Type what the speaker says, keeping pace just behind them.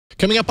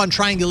Coming up on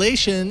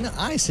Triangulation,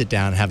 I sit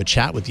down and have a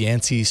chat with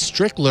Yancey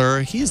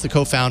Strickler. He's the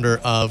co-founder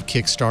of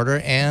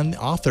Kickstarter and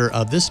author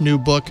of this new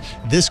book,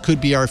 This Could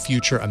Be Our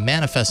Future, a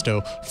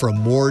manifesto for a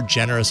more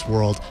generous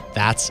world.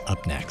 That's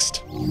up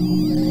next.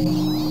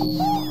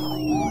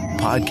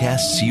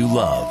 Podcasts you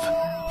love.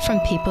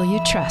 From people you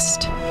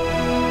trust.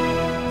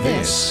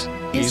 This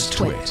is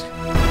Twit.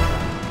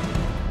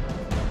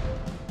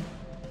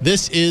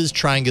 This is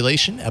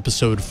Triangulation,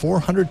 episode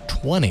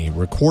 420,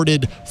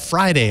 recorded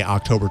Friday,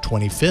 October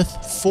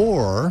 25th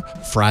for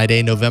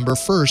Friday, November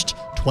 1st,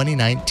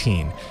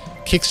 2019.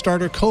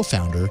 Kickstarter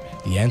co-founder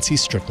Yancey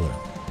Strickler.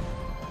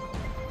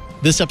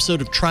 This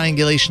episode of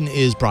Triangulation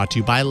is brought to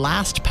you by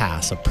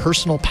LastPass, a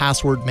personal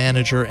password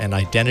manager and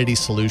identity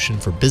solution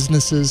for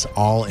businesses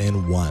all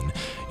in one.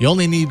 You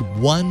only need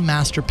one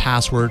master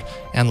password,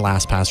 and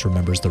LastPass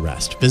remembers the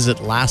rest. Visit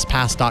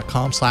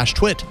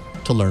lastpass.com/twit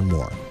to learn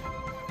more.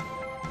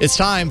 It's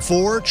time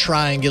for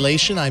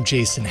Triangulation. I'm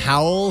Jason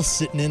Howell,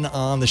 sitting in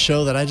on the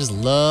show that I just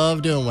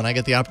love doing when I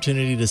get the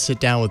opportunity to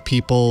sit down with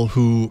people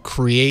who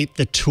create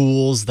the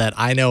tools that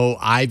I know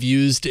I've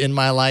used in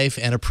my life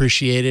and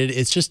appreciated.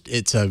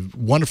 It's a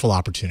wonderful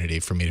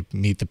opportunity for me to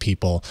meet the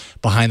people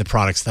behind the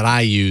products that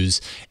I use,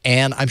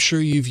 and I'm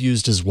sure you've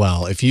used as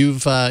well. If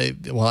you've,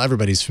 well,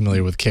 everybody's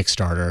familiar with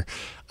Kickstarter.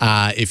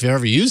 If you've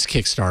ever used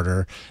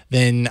Kickstarter,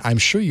 then I'm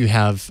sure you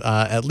have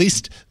at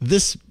least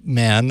this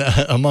man,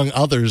 among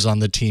others on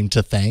the team,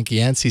 to thank.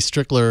 Yancey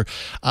Strickler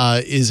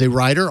is a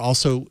writer,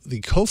 also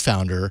the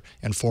co-founder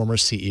and former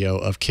CEO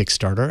of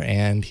Kickstarter,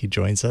 and he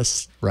joins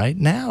us right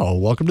now.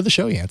 Welcome to the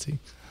show, Yancey.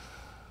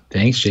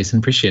 Thanks, Jason.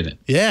 Appreciate it.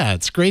 Yeah,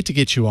 it's great to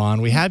get you on.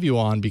 We have you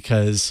on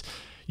because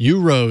you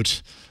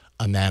wrote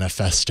a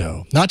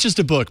manifesto, not just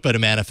a book, but a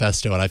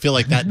manifesto. And I feel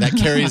like that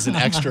carries an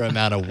extra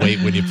amount of weight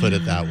when you put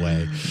it that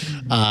way.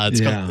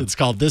 It's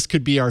called This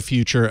Could Be Our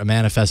Future, a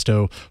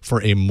manifesto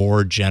for a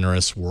more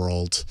generous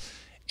world.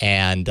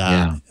 And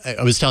I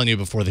was telling you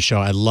before the show,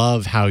 I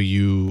love how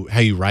you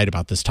write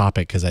about this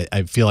topic, because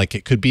I feel like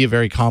it could be a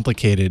very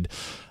complicated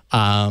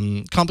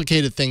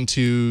thing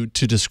to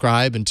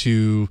describe and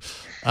to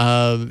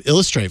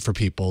illustrate for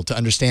people to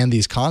understand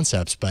these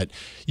concepts. But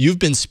you've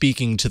been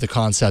speaking to the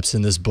concepts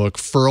in this book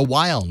for a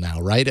while now,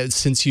 right?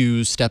 Since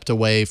you stepped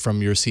away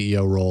from your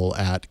CEO role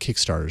at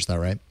Kickstarter, is that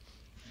right?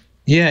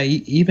 Yeah,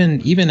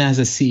 even as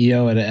a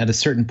CEO, at a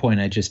certain point,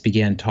 I just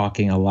began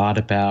talking a lot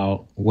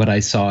about what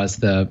I saw as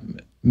the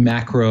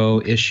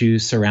macro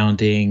issues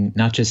surrounding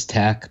not just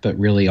tech, but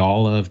really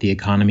all of the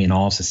economy and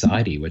all of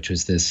society, which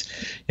was this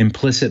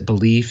implicit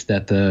belief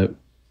that the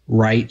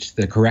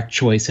correct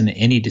choice in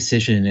any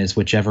decision is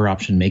whichever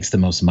option makes the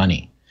most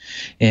money.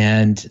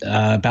 And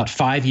about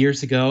 5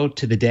 years ago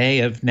to the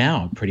day of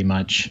now, pretty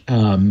much,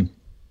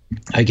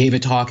 I gave a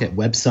talk at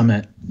Web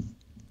Summit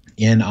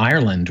in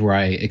Ireland where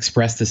I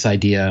expressed this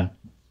idea,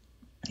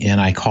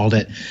 and I called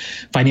it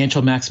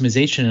financial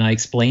maximization. And I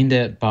explained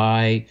it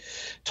by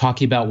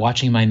talking about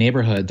watching my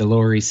neighborhood, the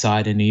Lower East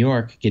Side in New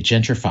York, get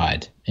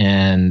gentrified.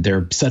 And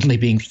there suddenly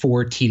being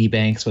 4 TD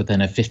banks within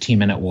a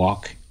 15-minute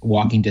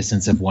walking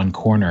distance of one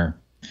corner.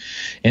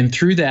 And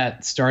through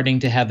that, starting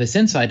to have this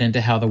insight into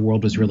how the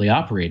world was really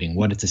operating,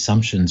 what its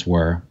assumptions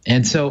were.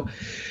 And so,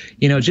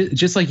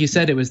 just like you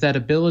said, it was that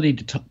ability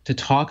to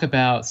talk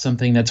about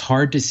something that's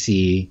hard to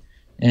see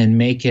and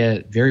make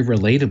it very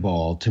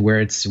relatable to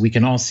where we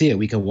can all see it.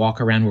 We can walk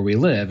around where we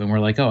live and we're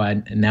like,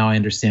 now I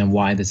understand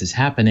why this is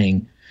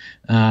happening.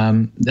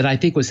 That I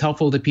think was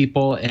helpful to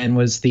people and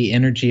was the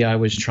energy I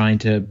was trying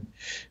to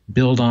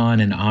build on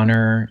and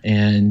honor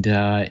and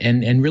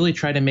really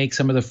try to make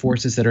some of the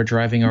forces that are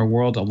driving our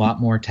world a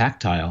lot more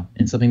tactile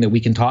and something that we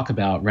can talk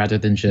about rather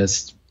than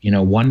just,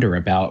 wonder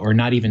about or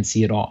not even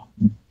see at all.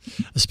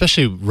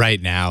 Especially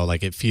right now, I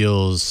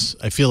feel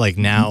like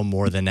now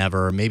more than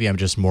ever, maybe I'm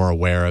just more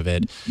aware of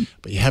it,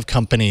 but you have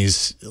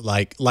companies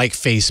like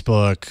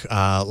Facebook,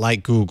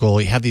 like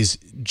Google, you have these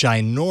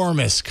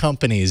ginormous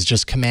companies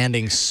just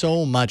commanding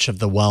so much of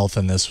the wealth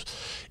in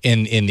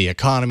the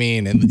economy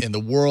and in the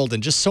world,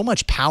 and just so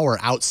much power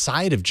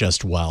outside of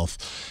just wealth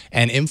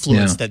and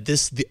influence that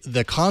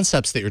the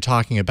concepts that you're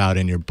talking about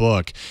in your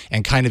book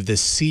and kind of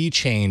this sea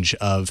change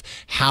of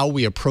how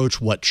we approach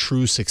what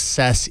true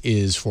success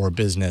is for a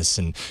business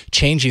and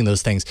changing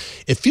those things,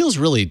 it feels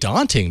really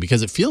daunting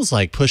because it feels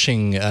like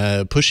pushing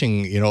a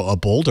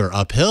boulder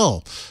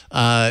uphill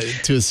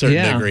to a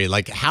certain degree.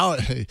 Like how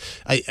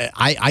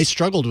I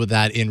struggled with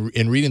that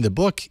in reading the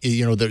book.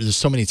 There's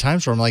so many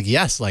times where I'm like,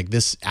 yes, like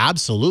this,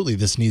 absolutely,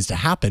 this needs to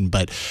happen,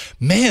 but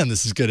man,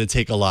 this is going to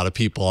take a lot of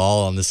people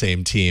all on the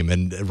same team.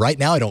 And right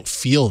now I don't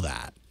feel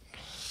that.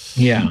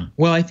 Yeah.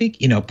 Well, I think,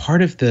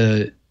 part of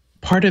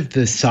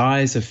the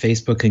size of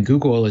Facebook and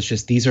Google is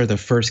just these are the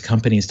first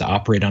companies to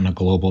operate on a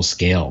global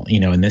scale,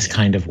 in this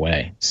kind of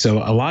way. So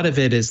a lot of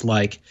it is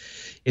like,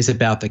 is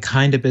about the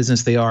kind of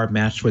business they are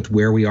matched with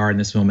where we are in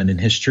this moment in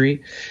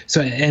history.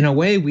 So in a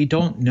way, we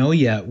don't know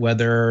yet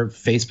whether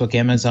Facebook,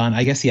 Amazon,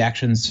 I guess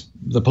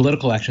the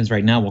political actions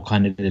right now will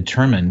kind of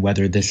determine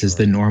whether this is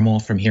the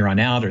normal from here on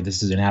out, or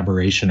this is an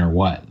aberration or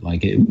what.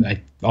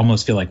 I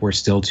almost feel like we're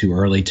still too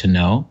early to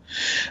know.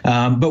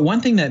 But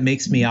one thing that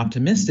makes me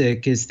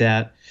optimistic is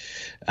that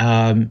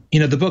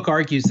the book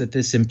argues that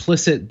this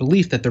implicit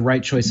belief that the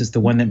right choice is the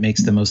one that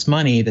makes the most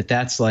money,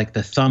 that's like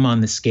the thumb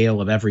on the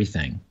scale of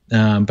everything.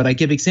 But I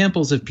give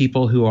examples of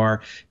people who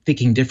are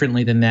thinking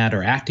differently than that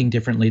or acting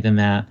differently than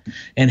that,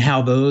 and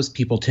how those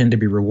people tend to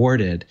be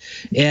rewarded.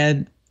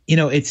 And,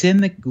 it's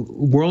in the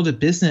world of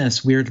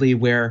business, weirdly,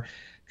 where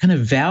kind of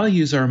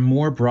values are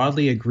more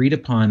broadly agreed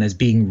upon as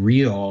being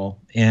real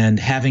and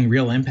having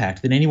real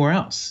impact than anywhere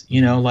else.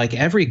 Like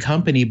every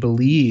company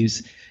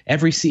believes,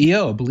 every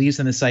CEO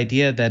believes in this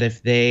idea that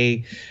if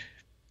they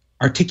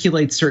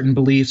articulate certain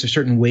beliefs or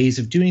certain ways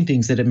of doing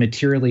things, that it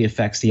materially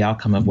affects the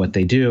outcome of what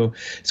they do.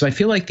 So I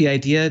feel like the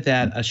idea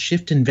that a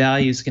shift in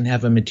values can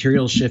have a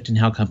material shift in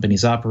how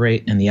companies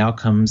operate and the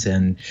outcomes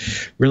and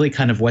really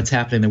kind of what's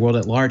happening in the world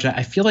at large,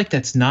 I feel like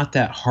that's not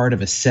that hard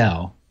of a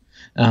sell.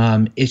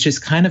 It's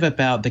just kind of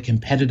about the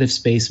competitive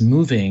space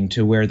moving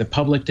to where the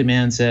public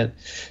demands it,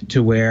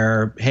 to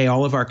where, hey,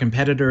 all of our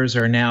competitors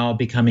are now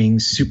becoming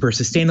super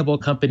sustainable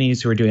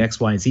companies who are doing X,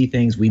 Y, and Z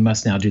things. We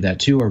must now do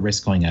that too, or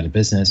risk going out of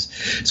business.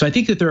 So I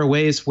think that there are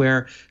ways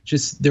where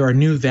there are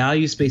new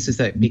value spaces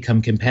that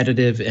become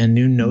competitive and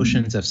new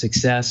notions of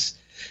success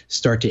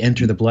start to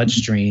enter the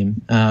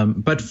bloodstream.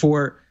 But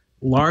for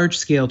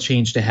large-scale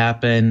change to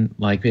happen,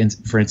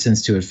 for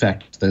instance, to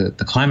affect the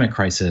climate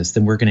crisis,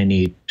 then we're going to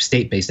need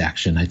state-based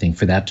action, I think,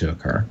 for that to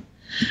occur.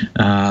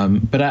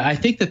 But I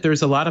think that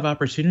there's a lot of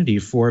opportunity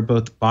for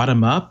both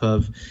bottom-up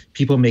of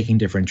people making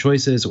different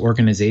choices,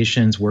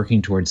 organizations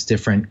working towards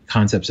different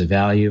concepts of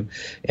value,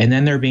 and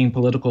then there being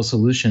political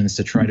solutions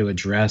to try to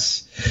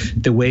address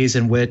the ways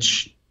in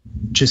which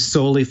just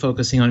solely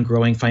focusing on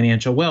growing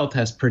financial wealth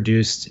has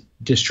produced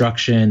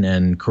destruction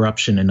and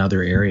corruption in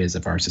other areas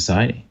of our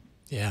society.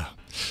 Yeah.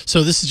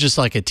 So this is just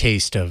like a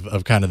taste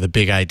of kind of the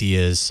big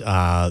ideas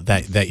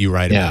that you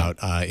write about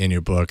in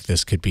your book.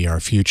 This could be our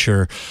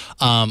future.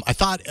 I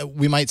thought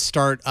we might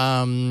start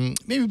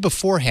maybe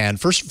beforehand.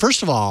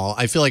 First of all,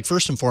 I feel like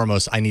first and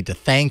foremost, I need to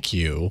thank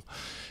you,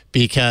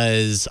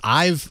 because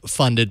I've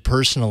funded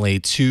personally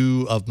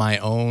 2 of my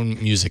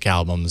own music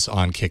albums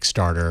on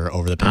Kickstarter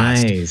over the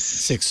past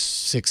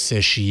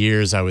six-ish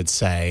years, I would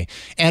say,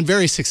 and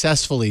very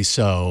successfully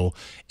so.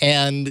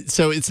 And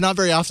so it's not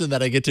very often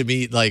that I get to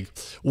meet like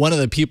one of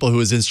the people who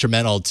was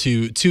instrumental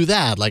to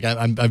that. Like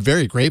I'm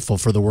very grateful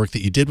for the work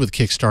that you did with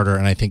Kickstarter,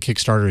 and I think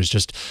Kickstarter is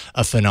just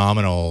a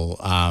phenomenal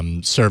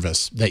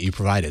service that you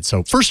provided.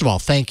 So first of all,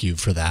 thank you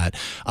for that.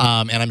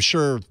 And I'm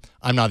sure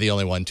I'm not the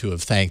only one to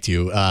have thanked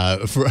you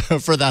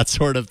for that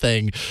sort of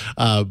thing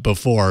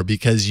before,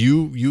 because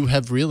you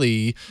have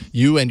really,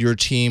 you and your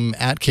team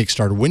at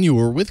Kickstarter, when you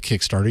were with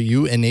Kickstarter,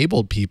 you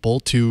enabled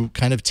people to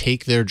kind of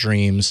take their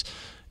dreams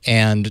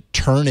and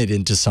turn it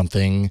into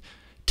something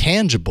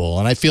tangible.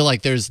 And I feel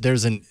like there's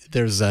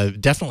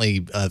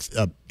definitely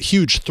a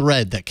huge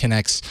thread that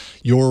connects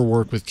your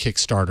work with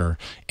Kickstarter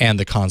and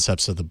the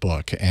concepts of the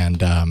book.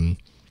 And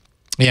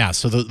yeah,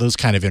 so those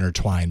kind of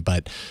intertwine.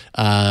 But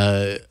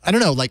I don't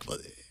know, like,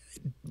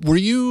 were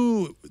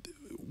you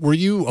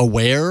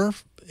aware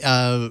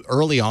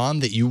early on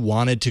that you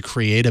wanted to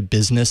create a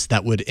business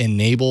that would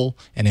enable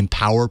and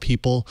empower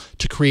people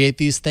to create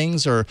these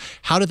things, or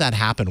how did that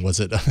happen? Was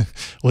it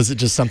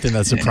just something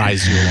that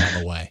surprised you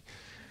along the way?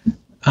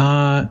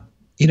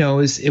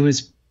 It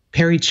was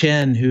Perry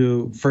Chen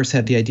who first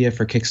had the idea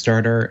for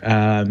Kickstarter,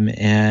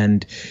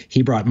 and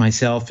he brought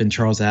myself and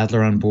Charles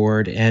Adler on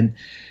board. And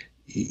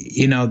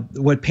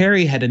what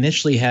Perry had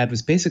initially had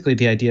was basically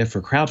the idea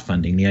for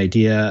crowdfunding, the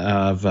idea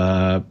of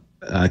a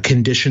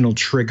conditional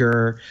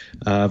trigger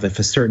of if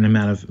a certain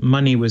amount of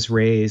money was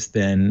raised,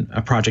 then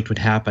a project would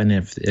happen.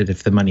 If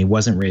the money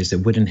wasn't raised,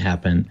 it wouldn't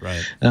happen.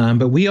 Right.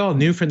 But we all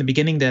knew from the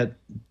beginning that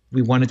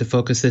we wanted to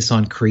focus this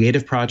on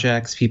creative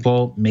projects,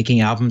 people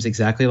making albums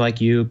exactly like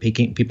you,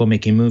 people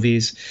making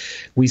movies.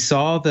 We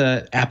saw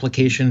the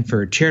application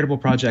for charitable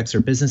projects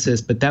or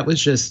businesses, but that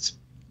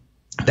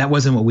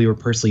wasn't what we were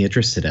personally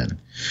interested in.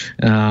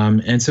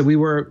 And so we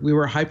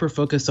were hyper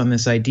focused on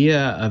this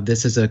idea of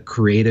this as a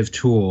creative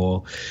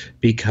tool,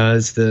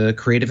 because the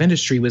creative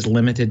industry was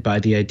limited by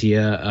the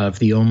idea of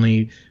the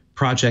only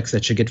projects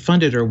that should get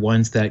funded are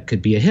ones that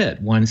could be a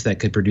hit, ones that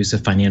could produce a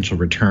financial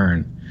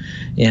return.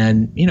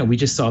 And, we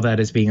just saw that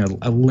as being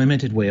a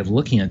limited way of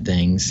looking at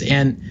things.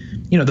 And,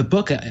 the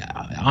book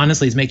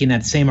honestly is making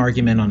that same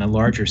argument on a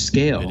larger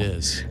scale. It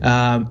is.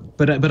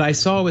 But I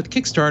saw with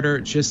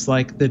Kickstarter just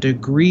like the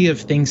degree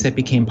of things that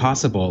became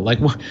possible. Like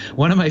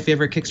one of my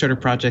favorite Kickstarter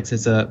projects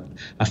is a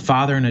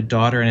father and a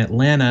daughter in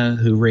Atlanta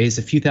who raised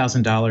a few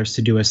 $1,000s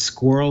to do a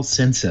squirrel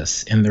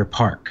census in their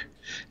park.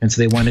 And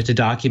so they wanted to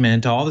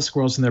document all the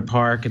squirrels in their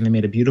park, and they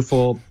made a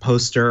beautiful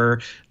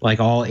poster, like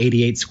all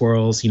 88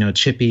 squirrels,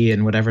 Chippy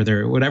and whatever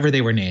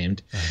they were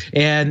named.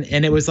 And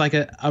it was like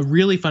a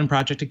really fun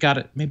project. It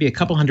got maybe a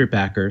couple hundred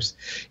backers.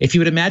 If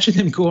you would imagine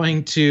them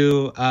going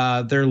to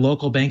their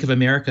local Bank of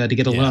America to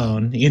get a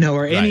loan,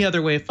 or any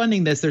other way of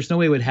funding this, there's no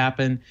way it would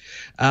happen.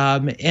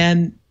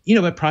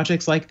 But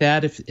projects like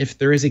that, if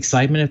there is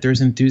excitement, if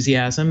there's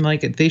enthusiasm,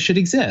 like they should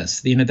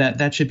exist.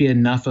 That should be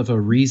enough of a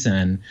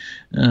reason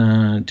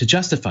to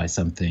justify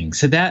something.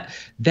 So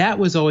that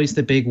was always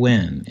the big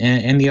win.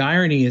 And the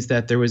irony is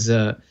that there was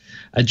a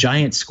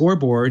giant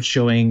scoreboard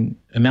showing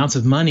amounts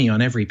of money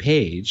on every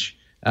page.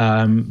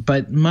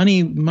 But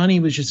money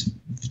was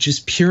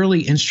just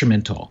purely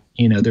instrumental.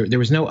 There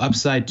was no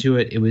upside to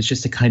it. It was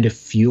just a kind of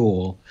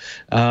fuel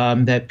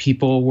that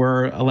people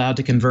were allowed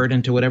to convert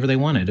into whatever they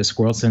wanted, a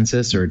squirrel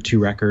census or 2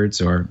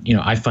 records, or,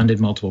 I funded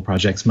multiple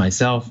projects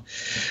myself.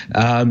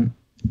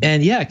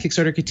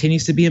 Kickstarter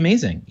continues to be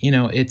amazing.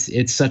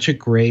 It's such a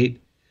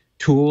great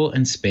tool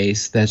and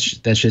space that's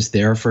just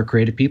there for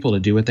creative people to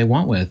do what they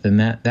want with. And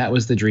that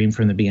was the dream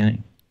from the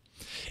beginning.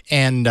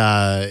 And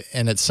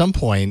at some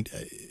point,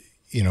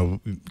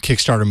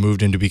 Kickstarter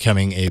moved into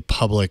becoming a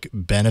public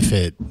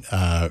benefit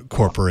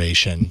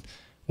corporation,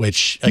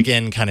 which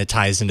again kind of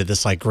ties into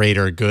this like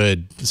greater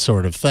good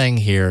sort of thing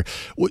here.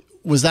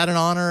 Was that an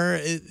honor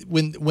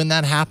when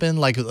that happened?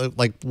 Like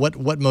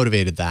what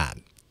motivated that?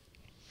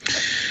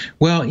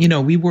 Well,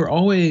 we were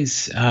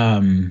always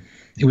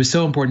it was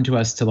so important to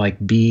us to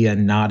be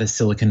not a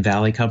Silicon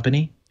Valley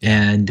company,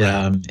 and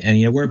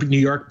we're New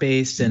York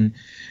based, and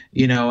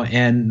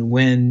and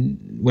when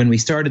we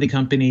started the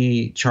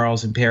company,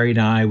 Charles and Perry and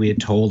I, we had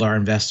told our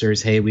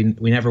investors, hey, we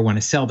never want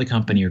to sell the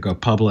company or go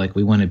public.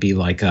 We want to be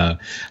like a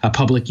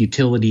public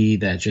utility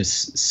that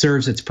just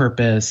serves its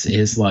purpose,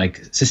 is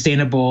like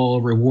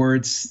sustainable,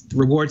 rewards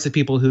the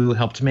people who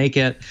helped make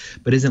it,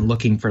 but isn't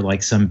looking for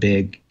like some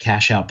big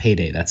cash out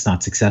payday. That's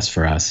not success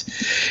for us.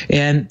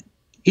 And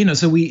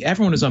so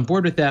everyone was on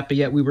board with that, but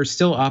yet we were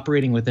still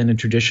operating within a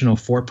traditional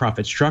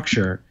for-profit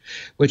structure,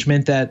 which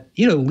meant that,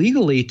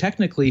 legally,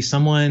 technically,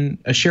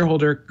 a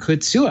shareholder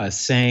could sue us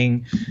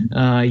saying,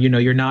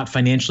 you're not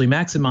financially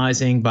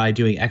maximizing by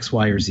doing X,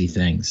 Y, or Z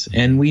things.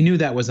 And we knew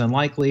that was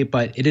unlikely,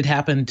 but it had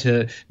happened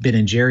to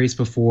Ben & Jerry's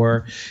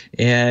before.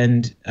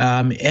 And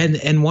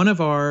one of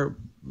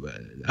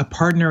a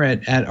partner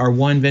at our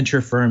one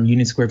venture firm,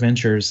 Union Square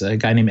Ventures, a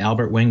guy named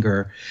Albert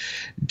Wenger,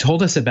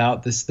 told us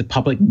about the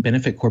public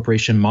benefit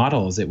corporation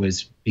model as it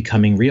was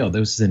becoming real. This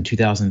was in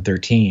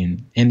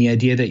 2013. And the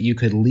idea that you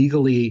could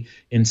legally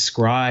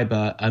inscribe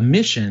a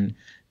mission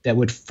that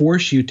would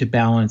force you to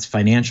balance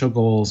financial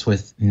goals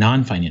with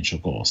non-financial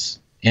goals.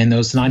 And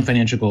those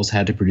non-financial goals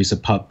had to produce a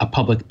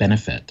public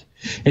benefit.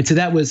 And so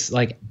that was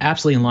like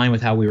absolutely in line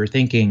with how we were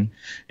thinking.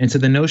 And so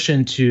the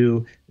notion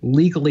to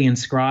legally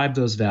inscribe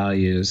those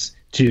values,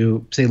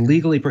 to say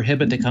legally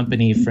prohibit the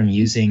company from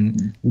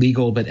using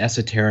legal but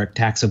esoteric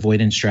tax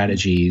avoidance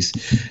strategies,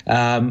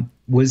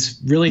 was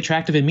really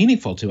attractive and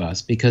meaningful to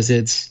us,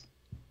 because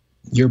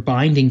you're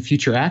binding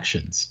future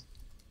actions.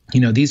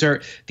 These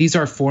are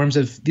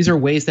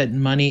ways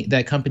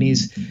that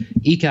companies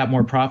eke out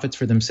more profits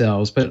for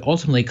themselves, but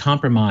ultimately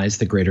compromise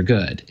the greater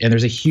good. And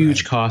there's a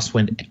huge cost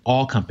when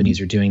all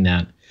companies are doing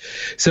that.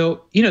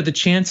 So, the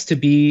chance to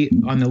be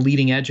on the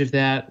leading edge of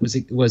that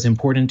was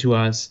important to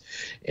us.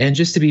 And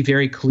just to be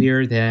very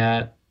clear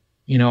that,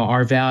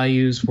 our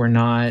values were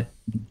not,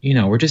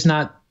 we're just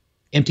not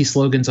empty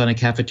slogans on a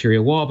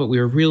cafeteria wall, but we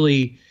were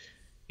really,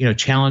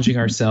 challenging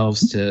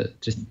ourselves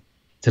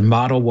to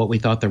model what we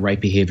thought the right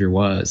behavior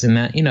was. And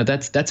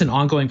that, that's an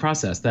ongoing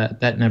process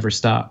that never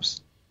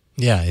stops.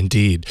 Yeah,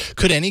 indeed.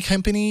 Could any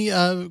company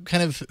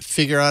kind of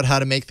figure out how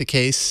to make the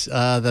case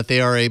that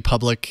they are a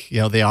public,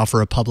 they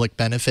offer a public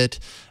benefit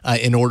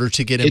in order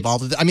to get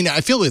involved? I mean,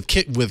 I feel with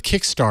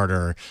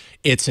Kickstarter,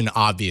 it's an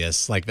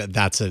obvious, like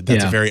that's a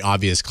very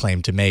obvious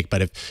claim to make.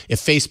 But if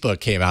Facebook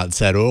came out and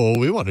said, "Oh,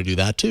 we want to do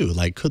that too,"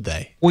 like, could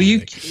they? Well,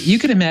 you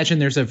could imagine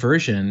there's a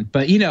version,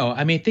 but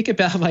I mean, think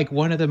about like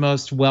one of the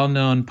most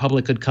well-known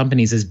public good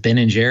companies is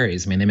Ben &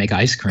 Jerry's. I mean, they make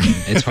ice cream.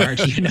 It's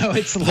hard,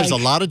 it's like, there's a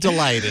lot of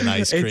delight in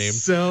ice cream.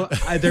 So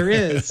there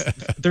is.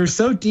 They're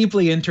so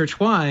deeply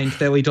intertwined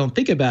that we don't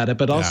think about it,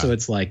 but also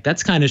it's like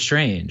that's kind of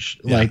strange.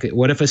 Yeah. Like,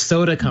 what if a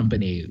soda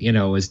company,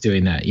 was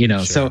doing that?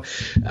 Sure. So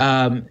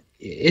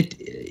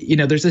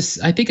there's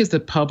this. I think as the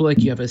public,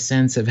 you have a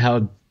sense of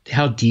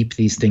how deep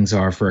these things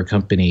are for a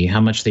company,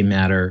 how much they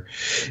matter,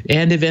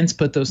 and events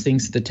put those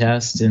things to the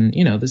test. And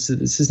this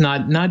is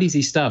not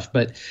easy stuff,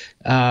 but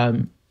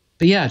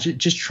yeah,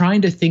 just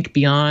trying to think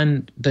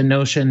beyond the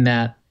notion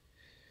that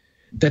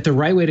the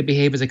right way to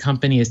behave as a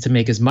company is to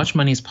make as much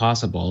money as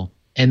possible,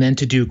 and then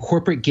to do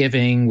corporate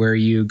giving where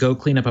you go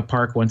clean up a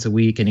park once a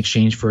week in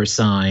exchange for a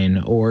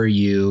sign, or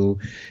you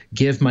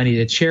give money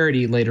to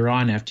charity later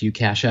on after you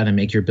cash out and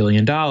make your $1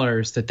 billion,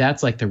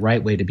 that's like the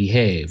right way to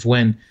behave.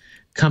 When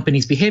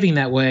companies behaving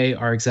that way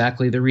are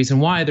exactly the reason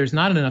why there's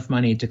not enough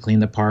money to clean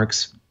the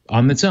parks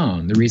on its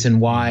own. The reason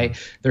why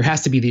there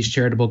has to be these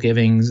charitable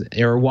givings,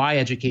 or why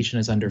education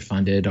is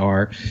underfunded,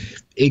 are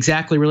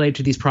exactly related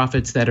to these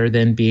profits that are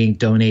then being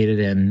donated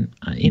in,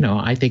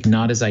 I think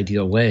not as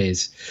ideal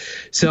ways.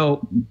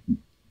 So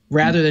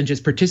rather than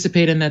just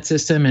participate in that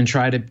system and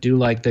try to do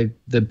like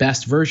the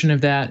best version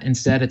of that,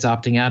 instead it's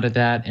opting out of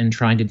that and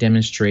trying to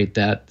demonstrate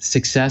that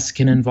success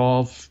can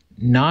involve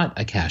not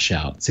a cash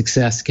out.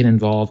 Success can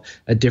involve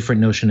a different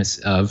notion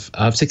of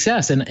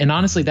success. And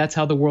honestly, that's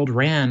how the world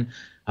ran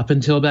up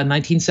until about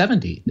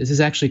 1970. This is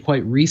actually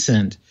quite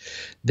recent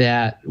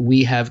that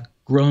we have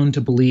grown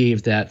to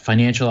believe that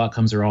financial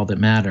outcomes are all that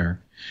matter.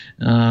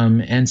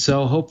 And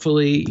so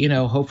hopefully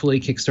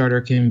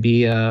Kickstarter can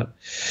be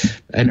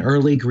an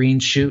early green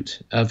shoot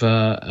of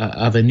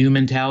a new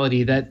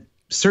mentality that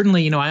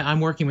certainly, I'm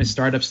working with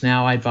startups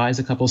now. I advise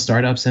a couple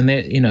startups, and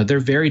they're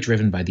very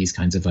driven by these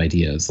kinds of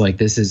ideas.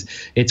 Like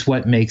it's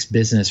what makes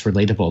business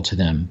relatable to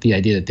them. The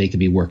idea that they could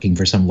be working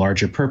for some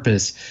larger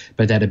purpose,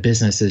 but that a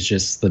business is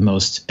just the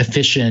most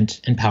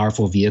efficient and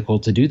powerful vehicle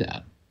to do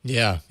that.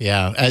 Yeah.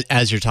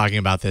 As you're talking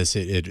about this,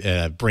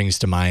 it brings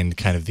to mind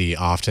kind of the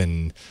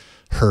often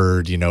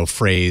heard,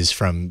 phrase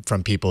from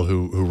people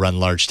who run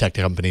large tech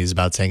companies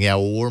about saying, yeah,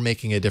 well, we're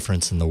making a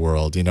difference in the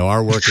world.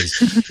 Our work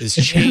is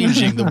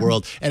changing the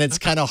world. And it's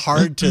kind of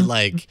hard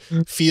to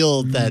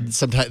feel that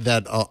sometimes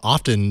that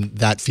often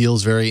that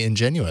feels very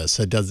ingenuous.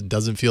 It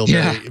doesn't feel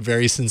very,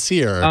 very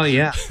sincere. Oh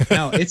yeah.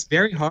 No, it's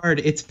very hard.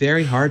 It's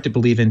very hard to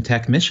believe in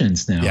tech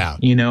missions now. Yeah.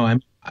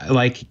 I'm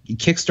like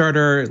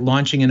Kickstarter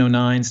launching in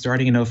 2009,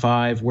 starting in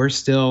 2005, we're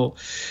still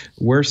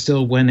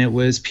when it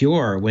was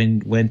pure,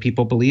 when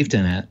people believed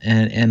in it.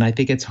 And I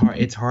think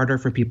it's harder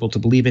for people to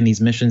believe in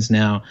these missions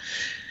now.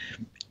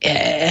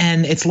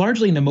 And it's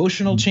largely an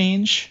emotional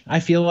change. I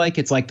feel like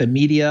it's like the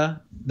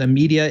media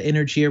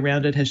energy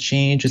around it has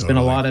changed. It's been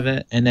a lot of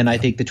it. And then I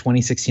think the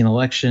 2016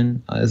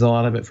 election is a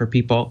lot of it for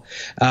people.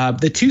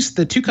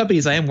 The two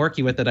companies I am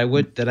working with that I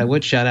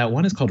would shout out,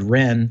 one is called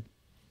Wren,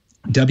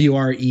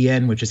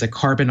 WREN, which is a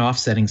carbon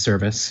offsetting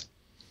service.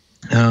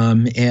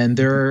 And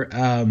they're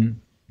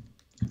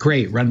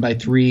great, run by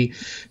three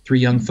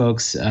young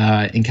folks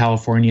in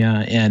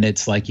California. And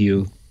it's like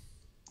you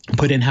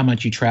put in how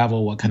much you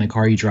travel, what kind of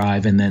car you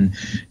drive, and then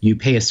you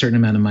pay a certain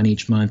amount of money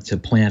each month to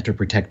plant or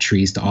protect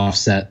trees to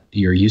offset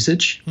your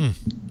usage.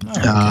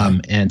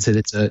 And so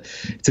it's a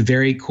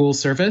very cool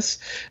service.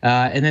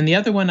 And then the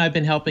other one I've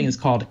been helping is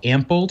called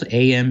Ampled,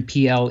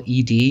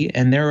 AMPLED,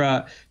 and they're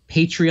a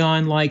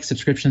Patreon-like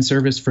subscription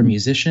service for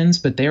musicians,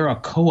 but they're a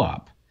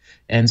co-op.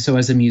 And so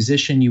as a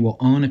musician, you will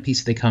own a piece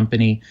of the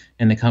company,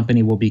 and the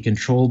company will be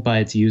controlled by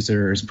its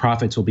users.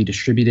 Profits will be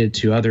distributed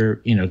to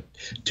other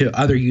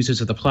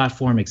users of the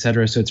platform, et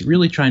cetera. So it's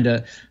really trying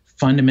to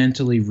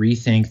fundamentally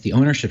rethink the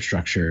ownership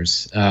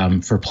structures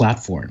for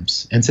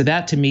platforms. And so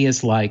that to me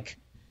is like,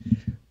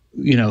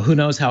 who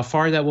knows how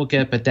far that will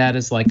get, but that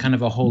is like kind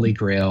of a holy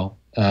grail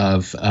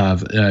of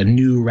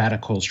new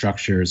radical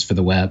structures for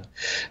the web.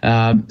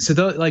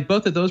 So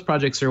both of those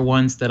projects are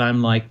ones that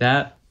I'm like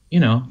that,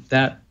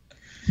 that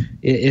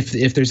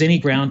if there's any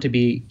ground to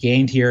be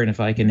gained here, and if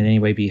I can in any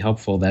way be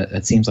helpful,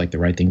 that seems like the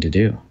right thing to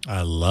do.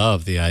 I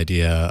love the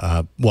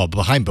idea.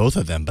 Behind both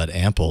of them, but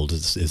Ampled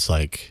is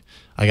like,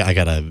 I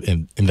got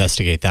to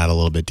investigate that a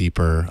little bit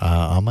deeper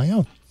on my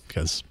own,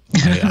 because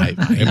I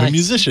am a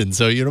musician,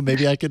 so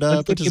maybe I could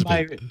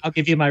participate. I'll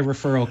give you my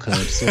referral code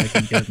so I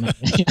can get my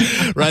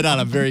Right on.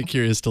 I'm very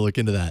curious to look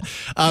into that.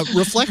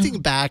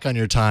 Reflecting back on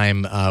your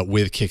time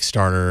with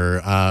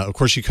Kickstarter, of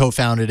course you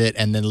co-founded it,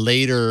 and then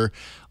later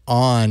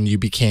on you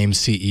became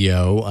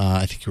CEO.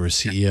 I think you were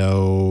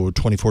CEO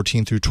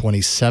 2014 through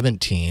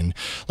 2017.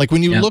 Like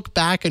when you look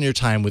back on your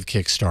time with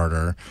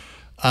Kickstarter,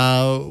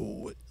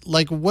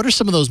 what are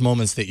some of those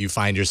moments that you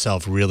find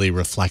yourself really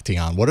reflecting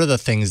on? What are the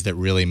things that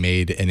really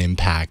made an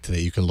impact that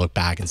you can look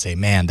back and say,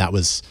 man,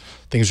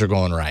 things are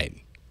going right?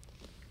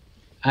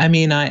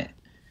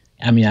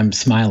 I'm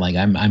smiling.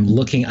 I'm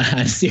looking.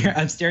 I'm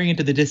staring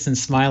into the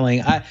distance,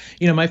 smiling.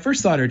 My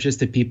first thought are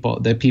just the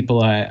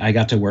people I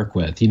got to work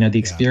with. The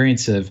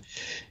experience of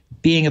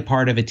being a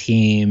part of a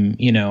team.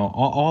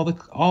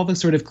 All the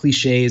sort of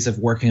cliches of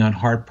working on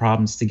hard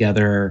problems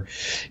together.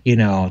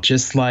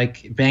 Just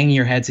like banging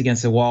your heads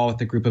against a wall with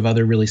a group of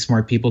other really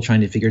smart people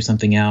trying to figure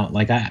something out.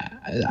 Like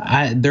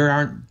there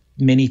aren't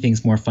many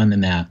things more fun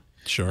than that.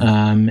 Sure.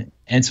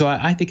 And so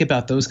I think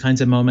about those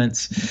kinds of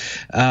moments.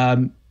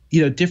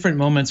 Different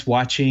moments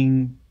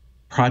watching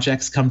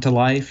projects come to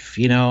life.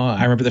 I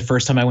remember the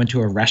first time I went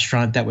to a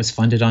restaurant that was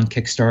funded on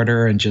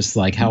Kickstarter, and just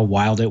like how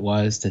wild it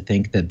was to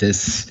think that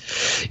this,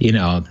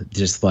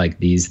 just like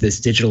this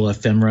digital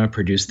ephemera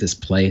produced this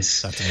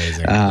place. That's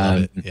amazing. I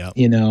love it. Yep.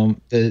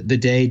 The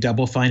day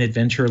Double Fine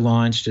Adventure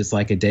launched is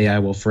like a day I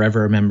will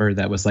forever remember.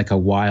 That was like a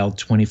wild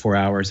 24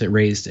 hours. It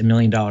raised $1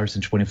 million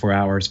in 24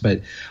 hours, but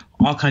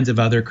all kinds of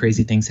other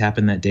crazy things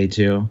happened that day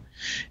too.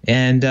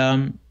 And,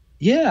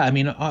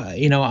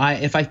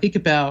 if I think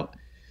about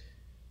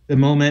the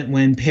moment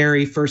when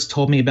Perry first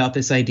told me about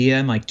this idea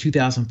in like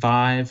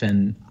 2005,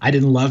 and I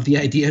didn't love the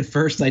idea at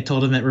first. I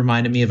told him it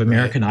reminded me of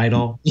American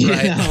Idol, you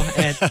know,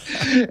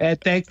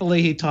 and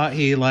thankfully he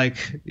convinced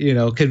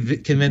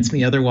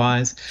me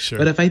otherwise. Sure.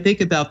 But if I think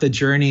about the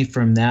journey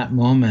from that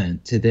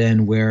moment to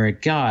then where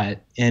it got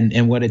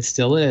and what it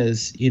still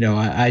is, you know,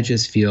 I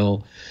just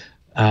feel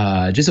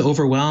just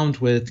overwhelmed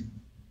with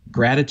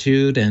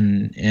gratitude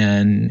and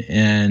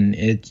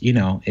it, you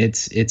know,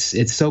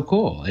 it's so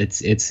cool.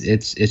 It's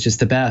just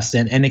the best,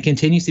 and it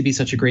continues to be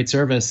such a great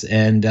service,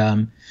 and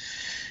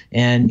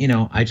you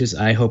know,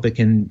 I hope it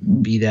can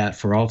be that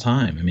for all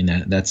time. I mean,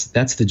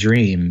 that's the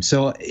dream.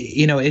 So,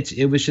 you know,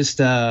 it was just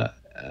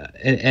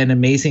an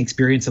amazing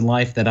experience in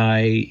life that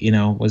you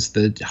know, was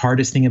the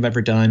hardest thing I've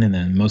ever done and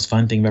the most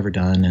fun thing I've ever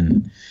done,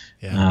 and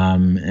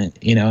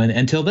you know, and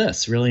until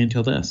this.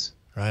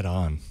 Right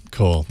on.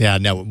 Cool. Yeah.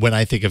 Now, when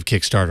I think of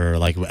Kickstarter,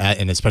 like,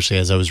 and especially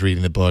as I was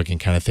reading the book and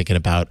kind of thinking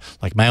about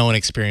like my own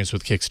experience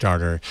with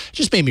Kickstarter, it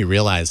just made me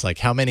realize like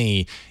how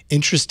many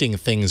interesting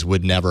things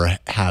would never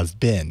have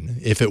been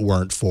if it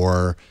weren't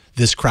for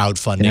this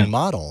crowdfunding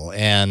model.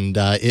 And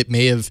it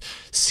may have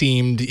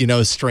seemed, you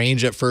know,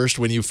 strange at first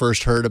when you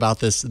first heard about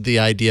the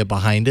idea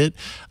behind it.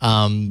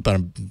 But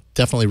I'm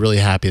definitely really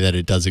happy that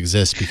it does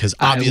exist, because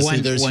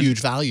obviously there's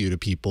huge value to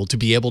people to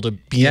be able to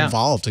be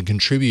involved and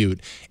contribute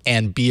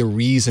and be a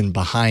reason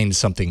behind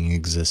something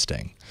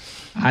existing.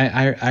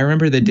 I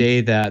remember the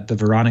day that the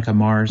Veronica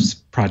Mars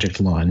project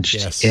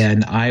launched,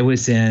 and I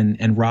was and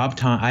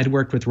I'd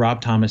worked with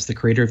Rob Thomas, the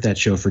creator of that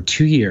show, for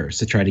 2 years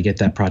to try to get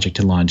that project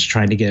to launch,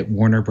 trying to get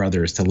Warner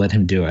Brothers to let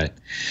him do it.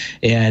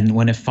 And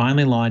when it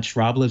finally launched,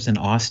 Rob lives in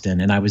Austin,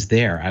 and I was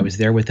there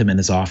with him in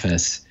his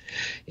office,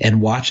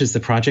 and watched as the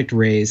project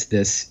raised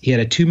this. He had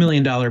a $2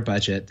 million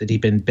budget that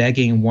he'd been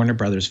begging Warner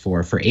Brothers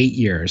for 8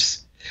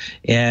 years.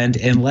 And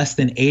in less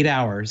than 8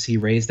 hours, he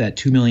raised that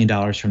 $2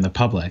 million from the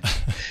public.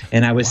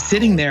 And I was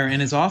sitting there in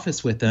his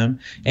office with him,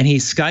 and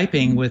he's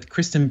Skyping with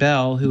Kristen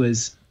Bell, who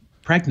is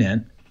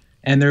pregnant.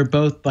 And they're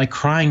both like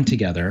crying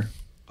together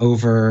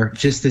over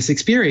just this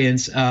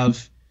experience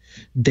of,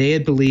 they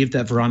had believed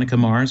that Veronica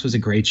Mars was a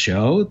great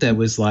show that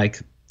was like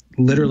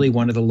literally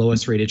one of the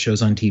lowest rated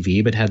shows on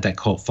TV, but had that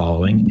cult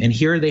following. And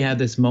here they had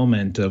this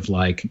moment of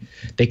like,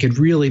 they could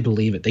really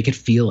believe it. They could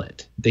feel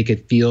it. They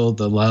could feel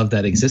the love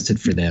that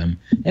existed for them.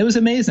 It was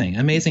amazing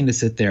to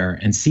sit there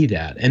and see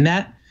that. And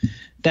that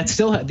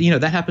still, you know,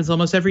 that happens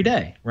almost every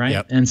day. Right.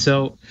 Yep. And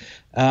so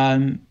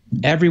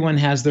everyone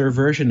has their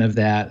version of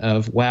that,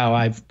 of, wow,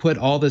 I've put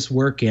all this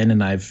work in,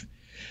 and I've,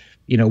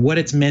 you know, what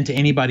it's meant to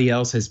anybody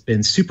else has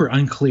been super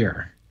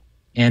unclear.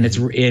 And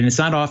it's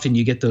not often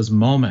you get those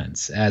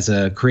moments as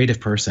a creative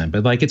person,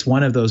 but like, it's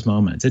one of those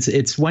moments.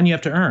 It's one you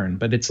have to earn,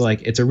 but it's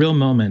like, it's a real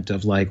moment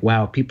of like,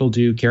 wow, people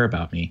do care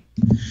about me.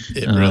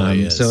 It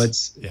really is. So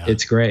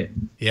it's great.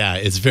 Yeah,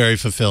 it's very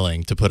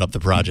fulfilling to put up the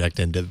project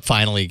and to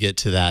finally get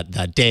to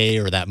that day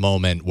or that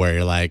moment where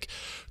you're like,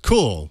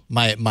 cool,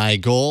 my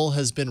goal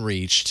has been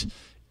reached.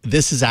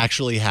 This is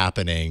actually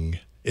happening.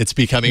 It's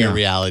becoming a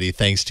reality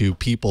thanks to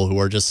people who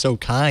are just so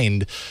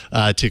kind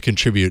to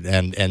contribute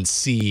and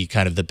see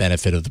kind of the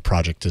benefit of the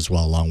project as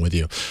well along with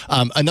you.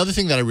 Another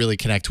thing that I really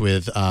connect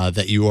with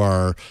that you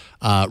are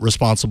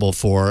responsible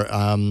for,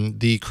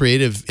 the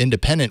Creative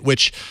Independent,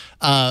 which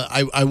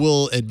I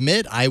will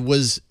admit I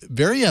was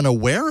very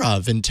unaware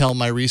of until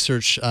my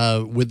research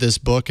with this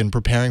book and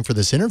preparing for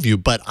this interview,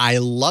 but I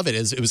love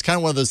it. It was kind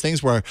of one of those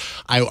things where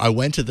I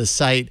went to the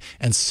site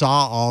and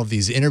saw all of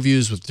these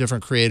interviews with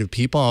different creative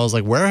people. I was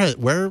like, where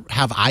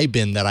have I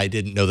been that I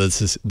didn't know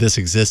that this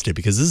existed?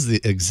 Because this is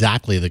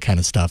exactly the kind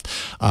of stuff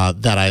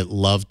that I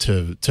love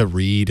to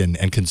read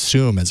and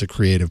consume as a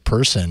creative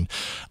person.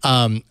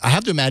 I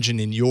have to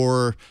imagine in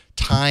your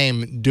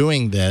time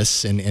doing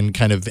this and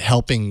kind of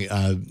helping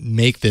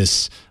make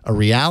this a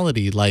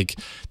reality, like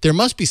there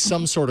must be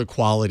some sort of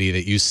quality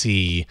that you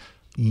see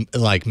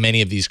like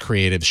many of these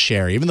creatives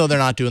share, even though they're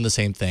not doing the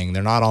same thing.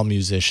 They're not all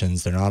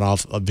musicians. They're not all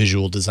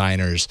visual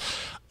designers.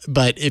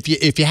 But if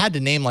you had to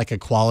name like a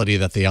quality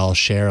that they all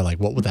share, like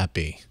what would that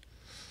be?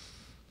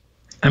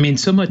 I mean,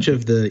 so much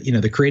of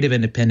the Creative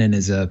Independent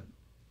is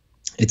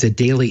it's a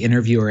daily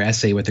interview or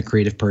essay with a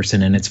creative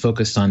person, and it's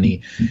focused on the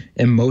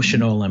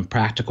emotional and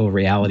practical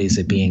realities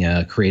of being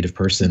a creative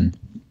person.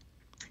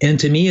 And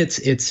to me,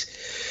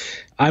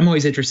 I'm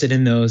always interested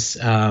in those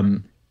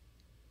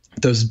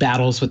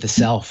battles with the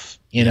self,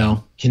 you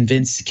know,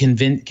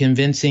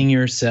 convincing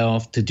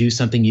yourself to do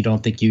something you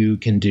don't think you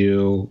can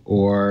do,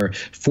 or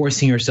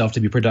forcing yourself to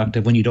be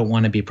productive when you don't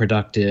want to be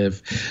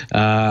productive,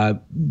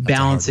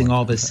 balancing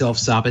all the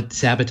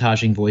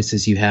self-sabotaging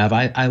voices you have.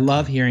 I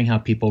love hearing how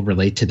people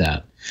relate to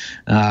that.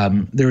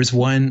 There was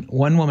one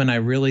woman I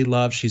really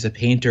love. She's a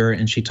painter,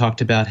 and she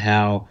talked about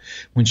how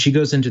when she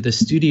goes into the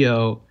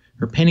studio,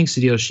 her painting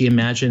studio, she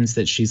imagines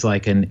that she's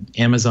like an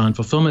Amazon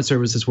fulfillment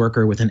services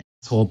worker with an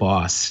asshole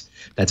boss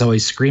that's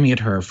always screaming at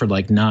her for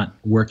like not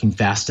working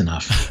fast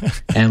enough.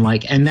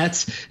 and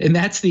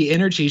that's the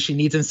energy she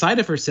needs inside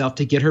of herself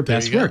to get her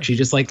best work. She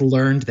just like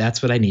learned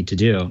that's what I need to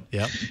do.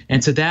 Yep.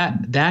 And so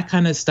that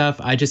kind of stuff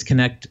I just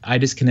connect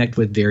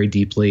with very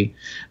deeply.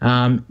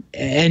 And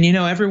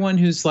everyone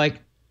who's like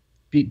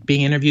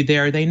being interviewed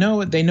there, they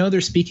know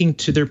they're speaking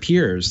to their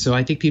peers. So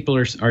I think people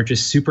are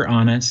just super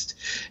honest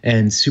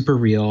and super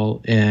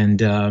real. And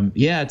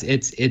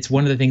it's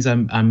one of the things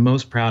I'm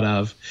most proud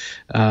of.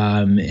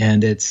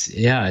 And it's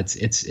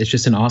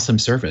just an awesome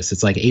service.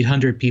 It's like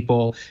 800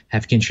 people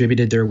have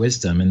contributed their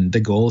wisdom, and the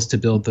goal is to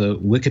build the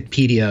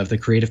Wikipedia of the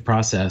creative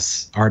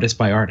process, artist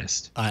by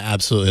artist. I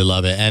absolutely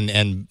love it.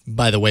 And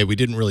by the way, we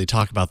didn't really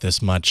talk about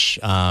this much,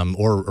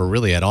 or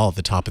really at all at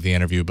the top of the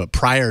interview, but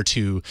prior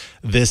to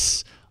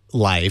this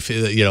life,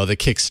 the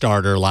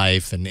Kickstarter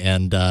life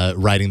and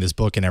writing this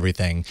book and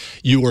everything,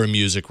 you were a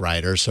music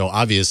writer. So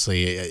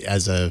obviously,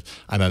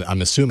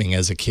 I'm assuming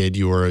as a kid,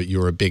 you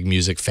were a big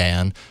music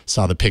fan.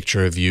 Saw the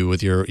picture of you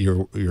with your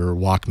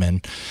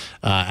Walkman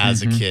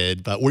as a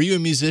kid. But were you a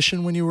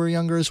musician when you were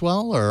younger as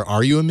well, or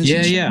are you a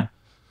musician?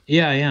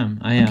 Yeah, I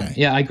am. Okay.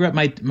 Yeah, I grew up.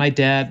 My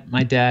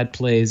dad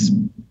plays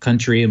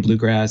country and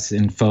bluegrass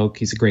and folk.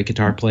 He's a great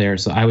guitar player.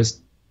 So I was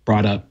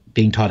brought up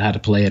being taught how to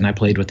play, and I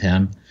played with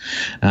him.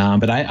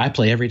 But I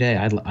play every day.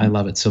 I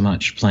love it so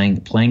much.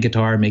 Playing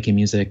guitar, making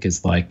music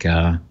is like,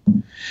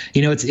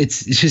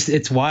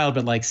 it's wild.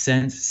 But like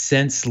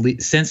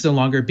since no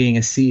longer being a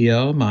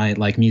CEO, my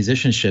like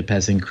musicianship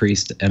has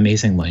increased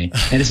amazingly.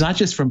 And it's not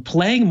just from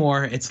playing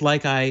more. It's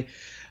like I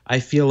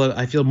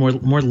feel more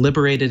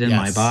liberated in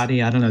my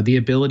body. I don't know, the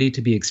ability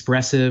to be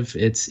expressive.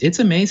 It's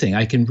amazing.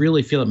 I can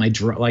really feel it. My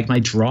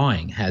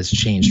drawing has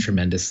changed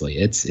tremendously.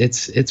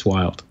 It's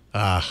wild.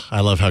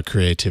 I love how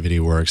creativity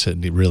works. It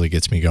really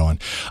gets me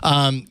going.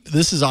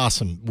 This is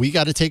awesome. We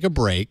got to take a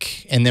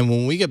break. And then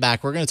when we get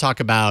back, we're going to talk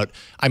about,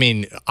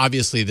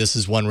 obviously this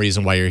is one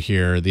reason why you're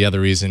here. The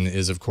other reason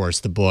is, of course,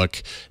 the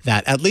book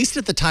that at least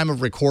at the time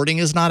of recording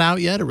is not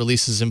out yet. It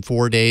releases in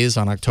 4 days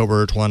on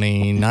October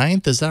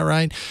 29th. Is that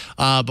right?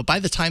 But by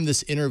the time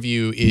this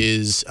interview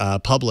is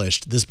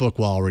published, this book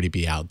will already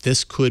be out.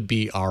 This could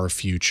be our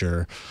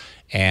future.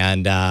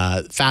 And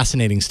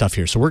fascinating stuff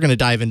here. So we're going to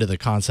dive into the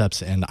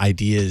concepts and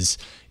ideas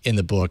in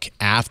the book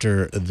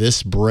after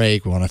this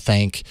break. We want to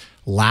thank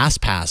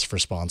LastPass for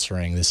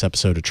sponsoring this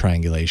episode of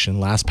Triangulation.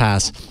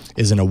 LastPass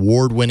is an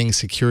award-winning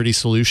security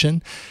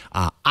solution.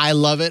 I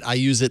love it. I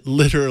use it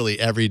literally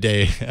every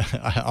day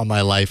on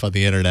my life on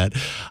the internet.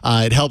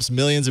 It helps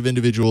millions of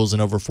individuals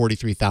and over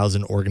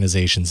 43,000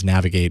 organizations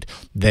navigate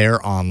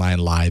their online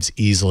lives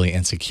easily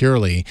and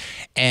securely.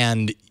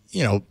 And,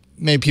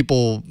 many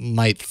people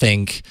might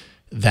think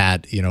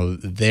that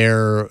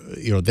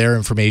their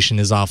information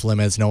is off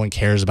limits. No one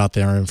cares about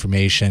their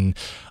information.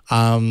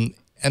 And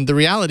the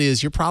reality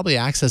is you're probably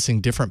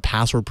accessing different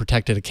password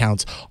protected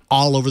accounts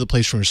all over the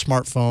place, from your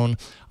smartphone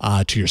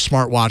to your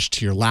smartwatch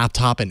to your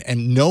laptop.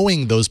 And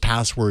knowing those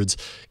passwords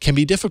can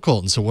be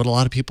difficult. And so what a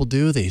lot of people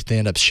do, they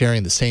end up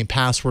sharing the same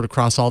password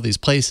across all these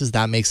places.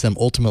 That makes them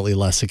ultimately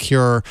less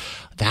secure.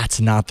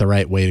 That's not the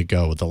right way to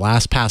go. With the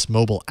LastPass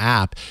mobile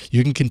app,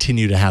 you can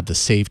continue to have the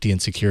safety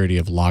and security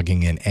of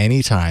logging in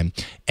anytime,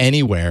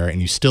 anywhere,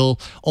 and you still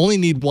only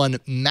need one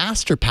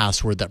master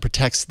password that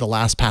protects the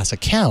LastPass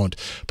account.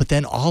 But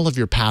then all of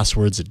your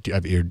passwords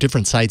at your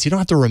different sites, you don't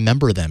have to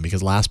remember them,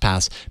 because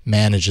LastPass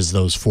manages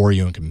those for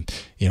you and can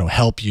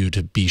help you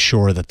to be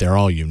sure that they're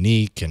all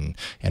unique and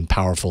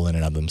powerful in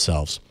and of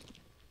themselves.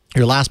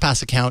 Your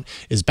LastPass account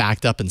is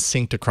backed up and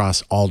synced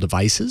across all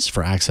devices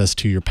for access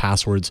to your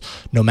passwords,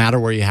 no matter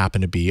where you happen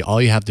to be. All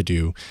you have to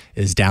do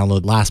is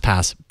download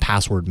LastPass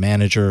Password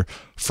Manager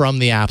from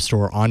the App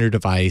Store on your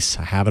device.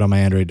 I have it on my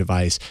Android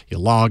device. You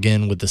log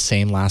in with the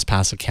same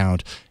LastPass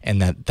account,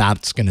 and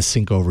that's going to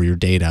sync over your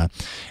data.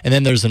 And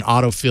then there's an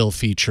autofill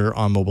feature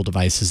on mobile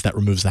devices that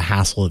removes the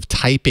hassle of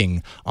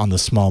typing on the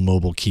small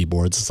mobile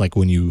keyboards. It's like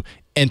when you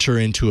enter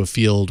into a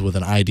field with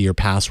an ID or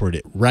password,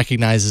 it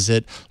recognizes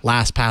it.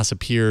 LastPass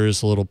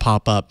appears, a little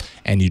pop-up,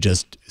 and you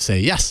just say,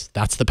 yes,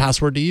 that's the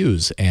password to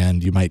use.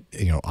 And you might,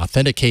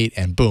 authenticate,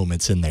 and boom,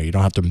 it's in there. You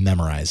don't have to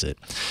memorize it.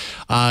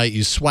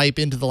 You swipe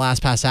into the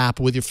LastPass app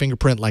with your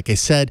fingerprint. Like I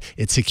said,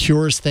 it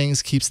secures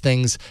things, keeps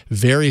things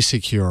very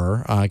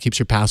secure, keeps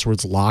your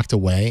passwords locked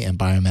away and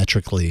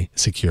biometrically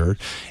secured,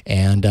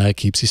 and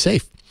keeps you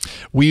safe.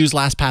 We use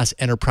LastPass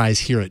Enterprise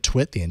here at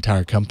TWiT. The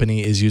entire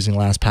company is using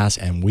LastPass,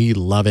 and we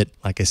love it.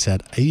 Like I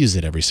said, I use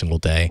it every single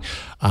day.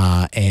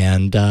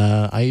 And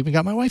I even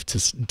got my wife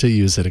to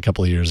use it a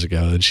couple of years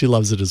ago, and she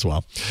loves it as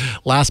well.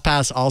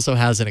 LastPass also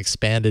has an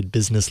expanded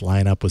business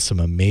lineup with some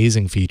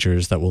amazing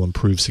features that will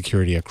improve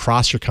security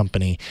across your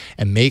company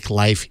and make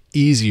life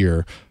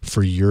easier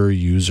for your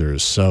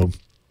users. So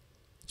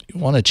you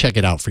want to check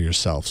it out for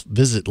yourself.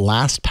 Visit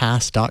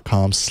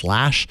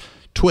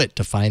lastpass.com/TWiT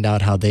to find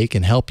out how they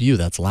can help you.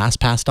 That's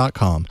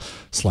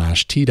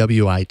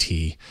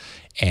lastpass.com/TWIT.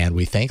 And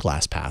we thank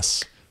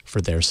LastPass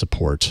for their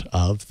support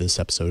of this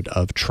episode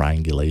of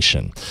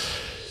Triangulation.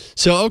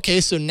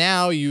 So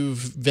now you've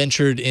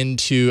ventured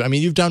into, I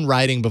mean, you've done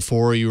writing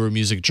before. You were a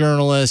music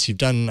journalist. You've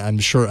done, I'm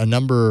sure,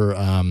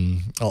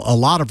 a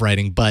lot of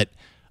writing, but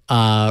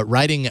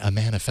writing a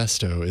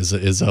manifesto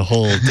is a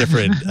whole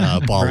different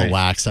ball of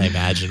wax, I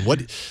imagine.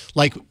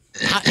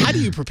 How do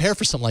you prepare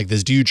for something like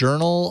this? Do you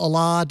journal a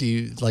lot?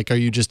 Are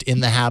you just in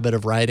the habit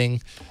of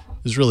writing?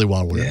 It's really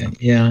well worth it.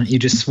 Yeah, you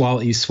just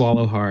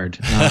swallow hard.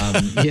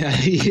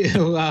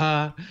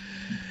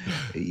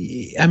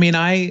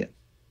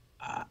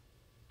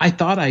 I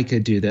thought I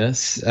could do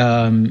this.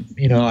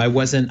 I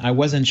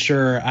wasn't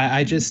sure.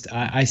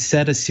 I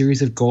set a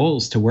series of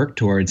goals to work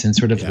towards and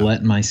sort of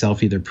let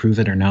myself either prove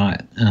it or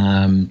not.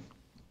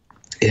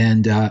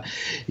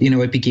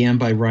 It began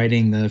by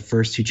writing the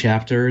first 2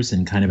 chapters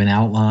and kind of an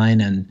outline.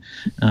 And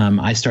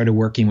I started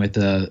working with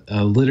a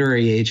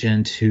literary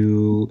agent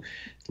who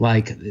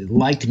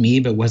liked me,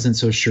 but wasn't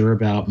so sure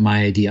about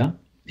my idea.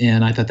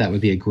 And I thought that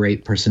would be a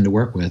great person to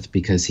work with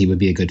because he would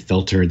be a good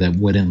filter that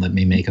wouldn't let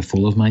me make a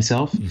fool of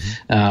myself.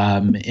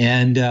 Once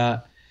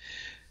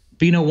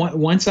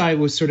I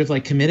was sort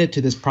of committed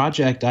to this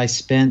project, I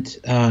first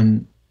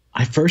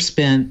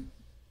spent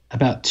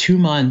about 2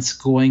 months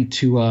going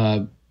to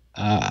a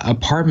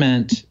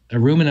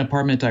room in an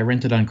apartment I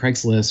rented on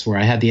Craigslist where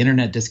I had the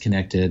internet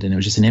disconnected, and it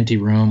was just an empty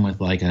room with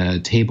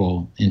a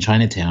table in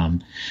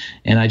Chinatown.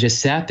 And I just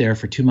sat there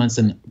for 2 months,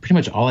 and pretty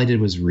much all I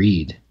did was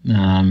read.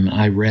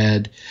 I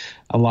read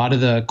a lot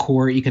of the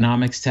core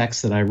economics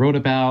texts that I wrote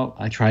about.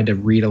 I tried to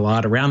read a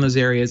lot around those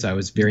areas. I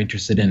was very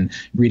interested in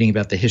reading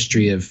about the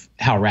history of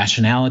how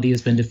rationality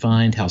has been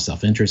defined, how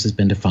self-interest has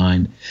been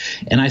defined.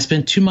 And I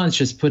spent 2 months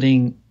just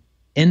putting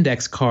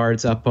index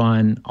cards up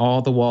on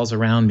all the walls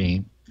around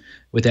me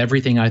with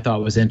everything I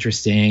thought was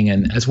interesting,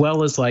 and as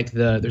well as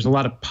there's a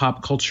lot of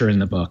pop culture in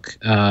the book,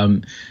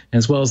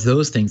 as well as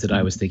those things that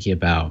I was thinking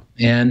about.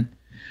 And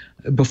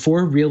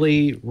before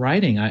really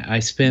writing, I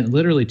spent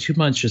literally 2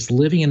 months just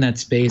living in that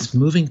space,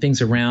 moving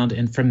things around,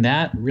 and from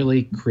that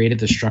really created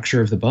the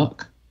structure of the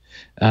book.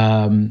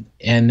 And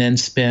then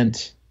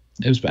spent,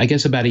 it was I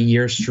guess about a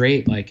year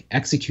straight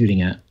executing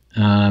it.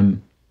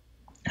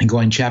 And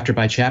going chapter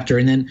by chapter.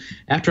 And then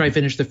after I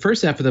finished the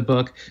first half of the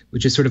book,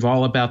 which is sort of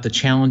all about the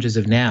challenges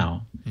of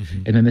now,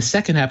 and then the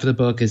second half of the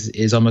book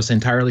is almost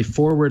entirely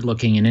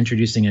forward-looking and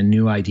introducing a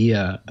new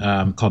idea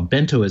called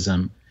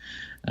bentoism.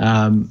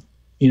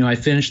 I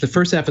finished the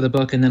first half of the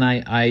book, and then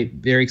I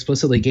very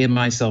explicitly gave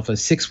myself a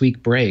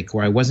 6-week break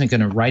where I wasn't going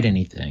to write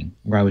anything,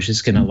 where I was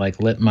just going to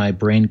let my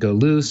brain go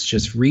loose,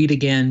 just read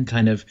again,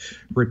 kind of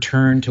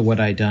return to what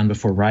I'd done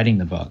before writing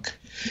the book.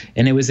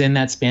 And it was in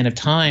that span of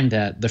time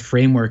that the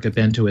framework of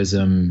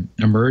bentoism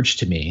emerged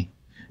to me.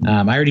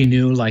 I already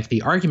knew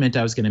the argument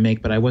I was going to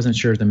make, but I wasn't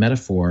sure of the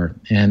metaphor.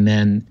 And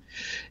then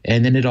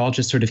it all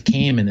just sort of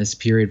came in this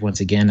period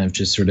once again of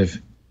just sort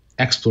of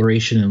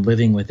exploration and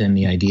living within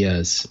the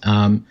ideas.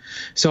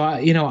 So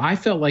I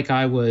felt like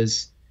I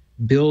was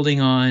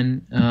building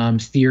on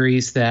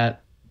theories that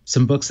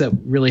some books that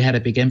really had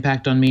a big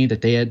impact on me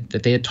that they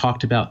had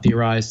talked about,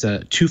 theorized.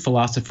 2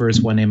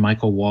 philosophers, one named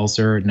Michael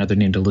Walzer, another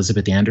named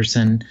Elizabeth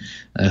Anderson,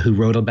 who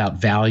wrote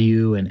about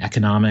value and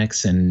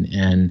economics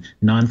and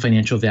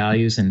non-financial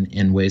values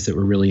in ways that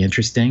were really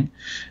interesting.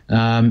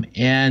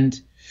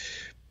 And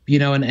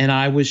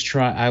I was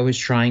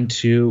trying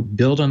to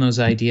build on those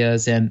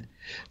ideas. And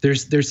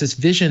there's this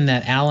vision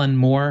that Alan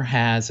Moore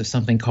has of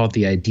something called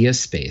the idea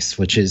space,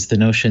 which is the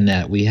notion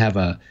that we have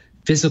a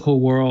physical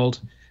world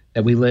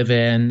that we live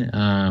in.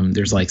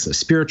 There's a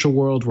spiritual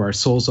world where our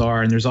souls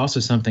are, and there's also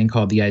something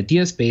called the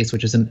idea space,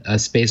 which is a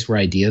space where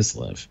ideas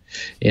live.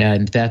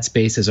 And that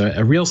space is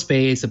a real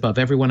space above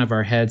every one of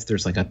our heads.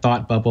 There's a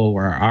thought bubble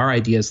where our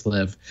ideas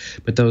live,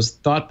 but those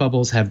thought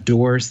bubbles have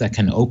doors that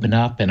can open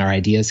up, and our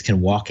ideas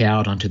can walk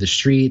out onto the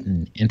street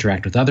and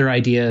interact with other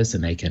ideas,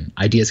 and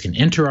ideas can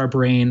enter our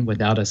brain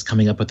without us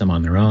coming up with them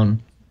on their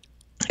own.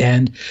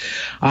 And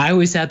I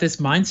always had this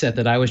mindset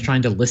that I was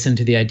trying to listen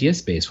to the idea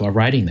space while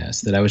writing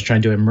this, that I was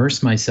trying to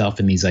immerse myself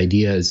in these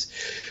ideas,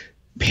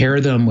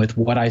 pair them with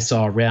what I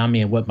saw around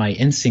me and what my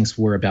instincts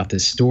were about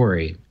this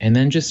story, and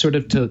then just sort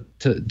of to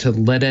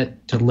let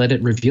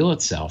it reveal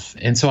itself.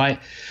 And so I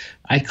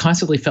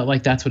constantly felt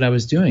like that's what I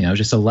was doing. I was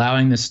just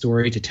allowing the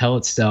story to tell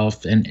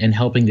itself and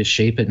helping to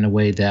shape it in a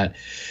way that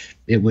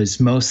it was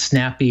most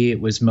snappy.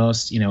 It was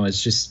most,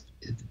 it's just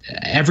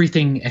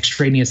everything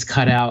extraneous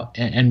cut out,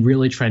 and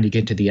really trying to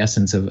get to the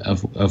essence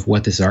of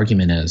what this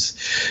argument is.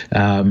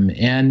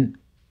 And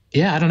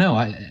yeah, I don't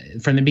know.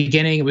 From the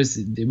beginning, it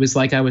was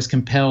like I was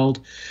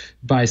compelled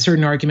by a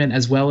certain argument,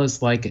 as well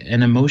as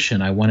an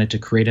emotion I wanted to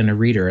create in a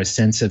reader, a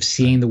sense of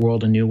seeing the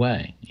world a new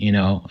way.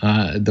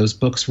 Those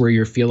books where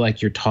you feel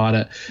like you're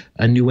taught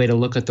a new way to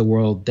look at the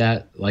world,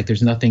 that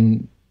there's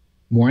nothing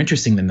more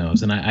interesting than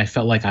those. And I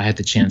felt like I had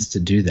the chance to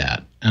do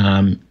that.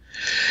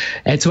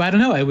 And so I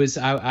don't know. I was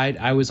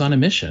on a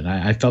mission.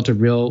 I felt a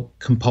real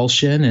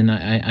compulsion, and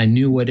I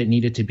knew what it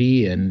needed to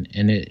be, and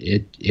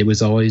it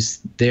was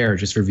always there,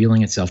 just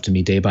revealing itself to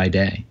me day by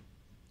day.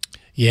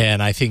 Yeah,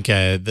 and I think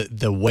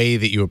the way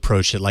that you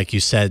approach it, like you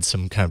said,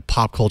 some kind of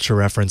pop culture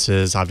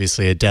references.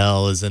 Obviously,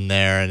 Adele is in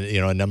there, and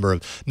a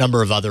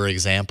number of other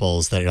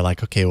examples that you're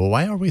like, okay, well,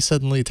 why are we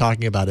suddenly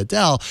talking about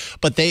Adele?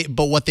 But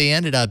what they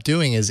ended up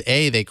doing is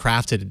A, they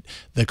crafted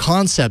the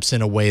concepts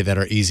in a way that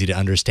are easy to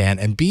understand,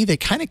 and B, they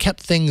kind of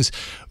kept things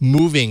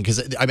moving,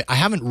 because I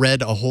haven't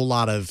read a whole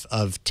lot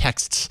of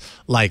texts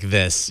like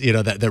this,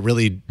 that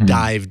really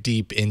dive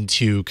deep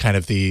into kind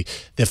of the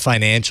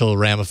financial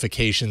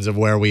ramifications of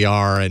where we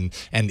are, and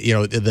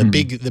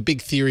the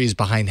big theories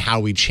behind how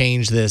we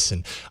change this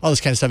and all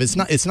this kind of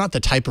stuff. It's not the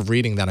type of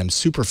reading that I'm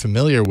super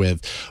familiar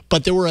with,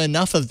 but there were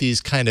enough of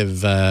these kind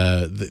of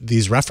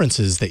these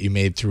references that you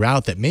made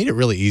throughout that made it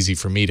really easy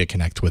for me to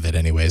connect with it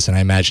anyways, and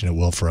I imagine it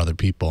will for other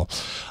people.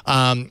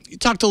 You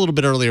talked a little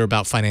bit earlier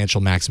about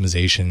financial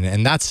maximization,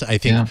 and that's, I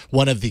think,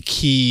 one of the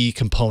key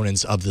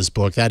components of this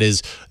book. That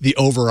is the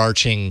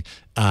overarching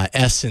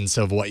essence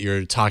of what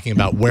you're talking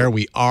about, where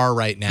we are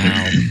right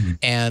now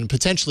and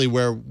potentially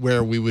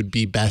where we would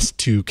be best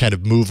to kind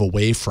of move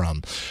away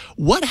from.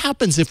 What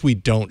happens if we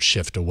don't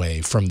shift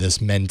away from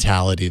this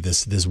mentality,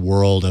 this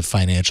world of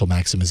financial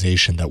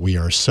maximization that we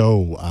are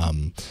so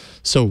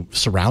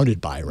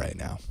surrounded by right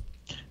now?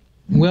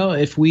 Well,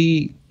 if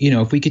we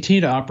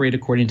continue to operate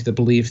according to the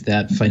belief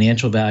that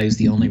financial value is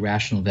the only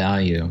rational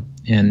value,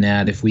 and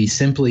that if we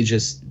simply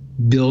just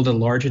build a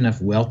large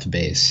enough wealth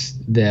base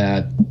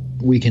that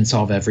we can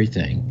solve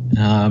everything.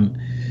 I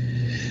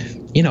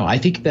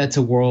think that's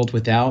a world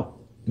without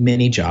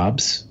many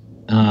jobs,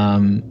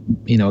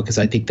 because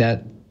I think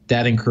that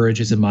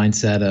encourages a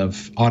mindset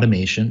of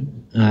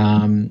automation.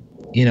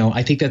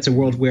 I think that's a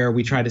world where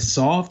we try to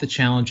solve the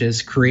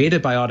challenges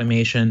created by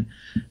automation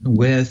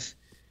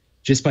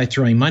just by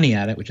throwing money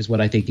at it, which is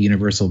what I think the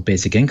universal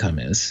basic income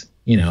is.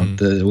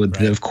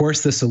 Of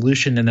course, the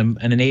solution in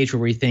an age where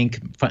we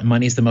think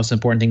money is the most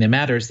important thing that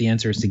matters, the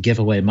answer is to give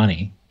away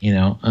money.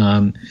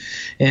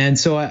 And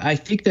so I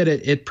think that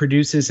it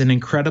produces an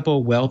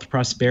incredible wealth,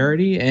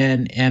 prosperity,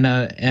 and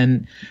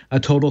a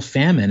total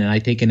famine. And I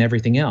think in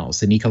everything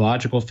else, an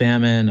ecological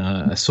famine,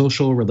 a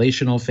social,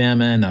 relational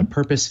famine, a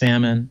purpose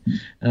famine,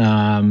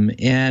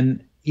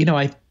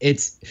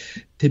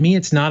 to me,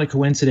 it's not a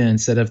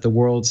coincidence that of the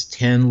world's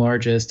 10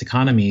 largest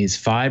economies,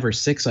 5 or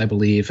 6, I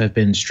believe, have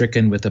been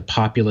stricken with a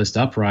populist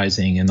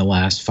uprising in the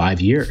last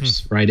 5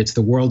 years, right? It's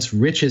the world's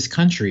richest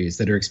countries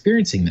that are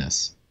experiencing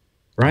this,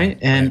 right?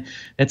 And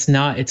it's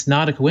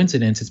not a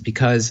coincidence. It's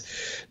because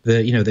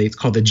it's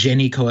called the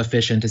Gini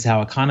coefficient is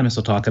how economists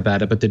will talk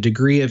about it, but the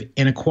degree of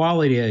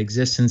inequality that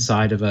exists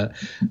inside of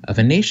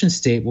a nation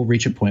state will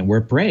reach a point where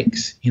it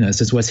breaks.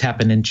 This is what's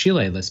happened in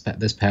Chile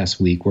this past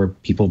week, where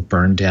people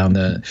burned down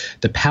the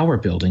power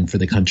building for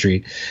the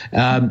country.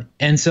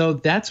 And so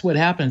that's what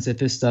happens if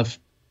this stuff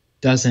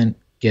doesn't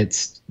get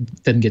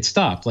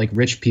stopped. Like,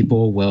 rich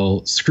people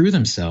will screw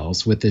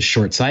themselves with this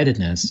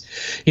short-sightedness.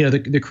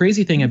 The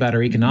crazy thing about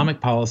our economic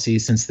policy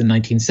since the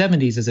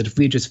 1970s is that if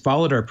we just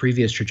followed our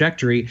previous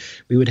trajectory,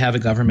 we would have a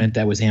government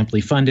that was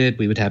amply funded.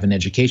 We would have an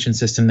education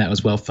system that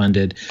was well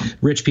funded.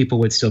 Rich people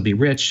would still be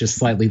rich, just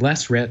slightly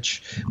less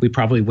rich. We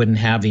probably wouldn't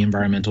have the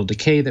environmental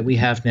decay that we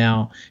have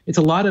now. It's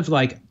a lot of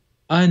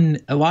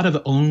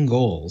own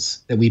goals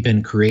that we've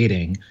been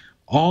creating,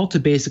 all to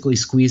basically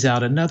squeeze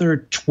out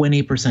another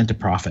 20% of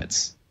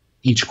profits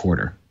each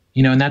quarter.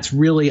 And I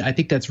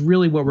think that's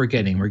really what we're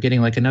getting. We're getting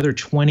like another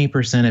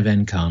 20% of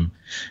income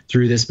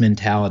through this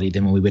mentality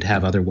than what we would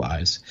have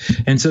otherwise.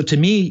 And so to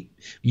me,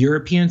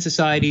 European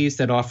societies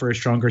that offer a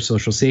stronger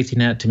social safety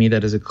net, to me,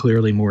 that is a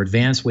clearly more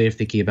advanced way of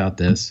thinking about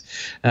this.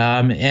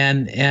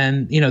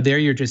 There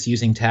you're just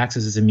using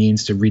taxes as a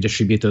means to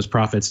redistribute those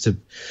profits to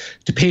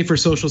pay for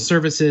social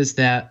services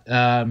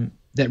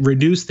that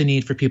reduce the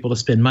need for people to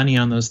spend money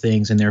on those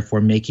things, and therefore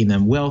making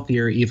them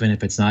wealthier, even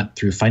if it's not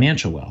through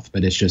financial wealth,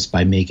 but it's just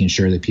by making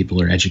sure that people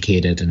are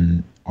educated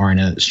and are in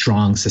a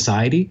strong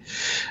society.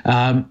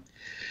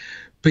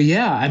 But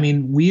yeah, I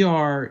mean, we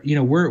are,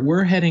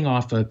 we're heading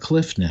off a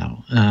cliff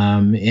now.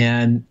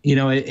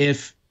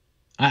 If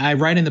I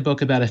write in the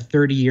book about a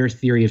 30-year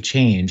theory of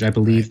change. I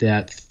believe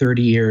that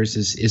 30 years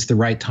is the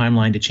right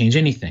timeline to change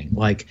anything.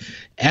 Like,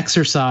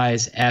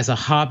 exercise as a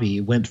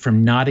hobby went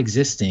from not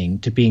existing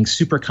to being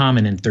super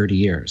common in 30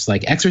 years.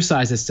 Like,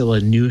 exercise is still a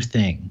new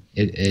thing,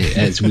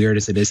 as weird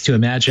as it is to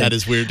imagine. That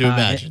is weird to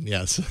imagine,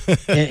 yes.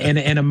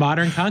 In a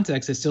modern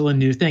context, it's still a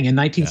new thing. In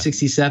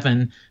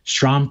 1967,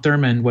 Strom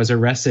Thurmond was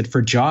arrested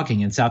for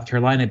jogging in South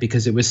Carolina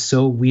because it was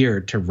so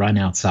weird to run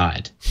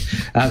outside.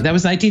 That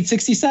was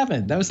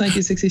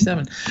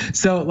 1967.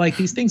 So, like,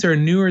 these things are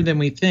newer than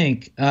we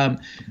think.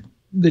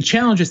 The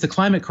challenge is the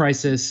climate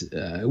crisis.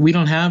 We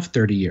don't have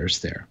 30 years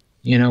there.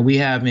 We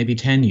have maybe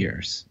 10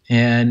 years.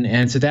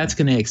 And so that's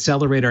going to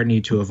accelerate our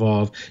need to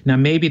evolve. Now,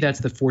 maybe that's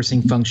the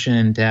forcing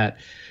function that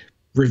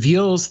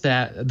reveals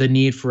that the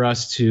need for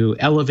us to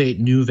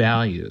elevate new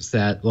values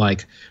that,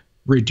 like,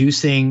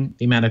 reducing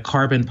the amount of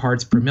carbon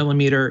parts per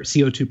millimeter,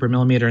 CO2 per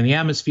millimeter in the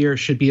atmosphere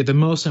should be the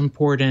most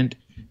important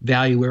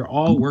value we're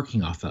all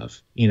working off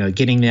of.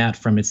 Getting that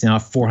from, it's now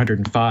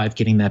 405,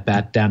 getting that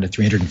back down to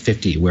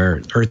 350,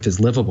 where Earth is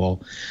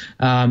livable.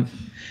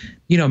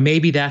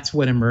 Maybe that's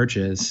what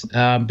emerges.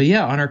 But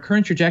yeah, on our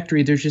current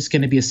trajectory, there's just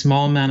going to be a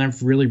small amount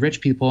of really rich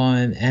people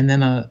and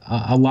then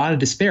a lot of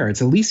despair.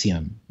 It's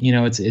Elysium.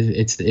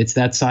 It's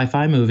that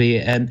sci-fi movie,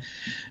 and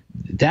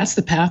that's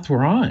the path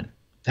we're on.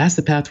 That's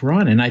the path we're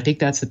on, and I think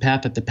that's the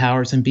path that the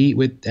powers at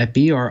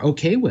B are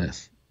okay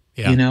with.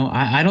 Yeah.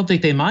 I don't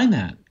think they mind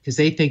that, because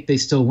they think they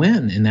still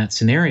win in that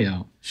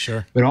scenario.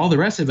 Sure. But all the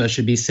rest of us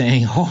should be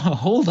saying,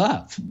 hold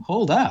up.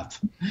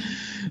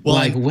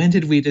 Well, when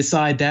did we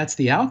decide that's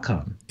the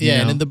outcome?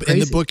 Yeah, and in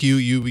the book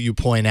you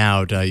point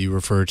out, you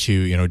refer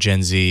to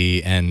Gen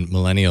Z and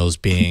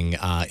millennials being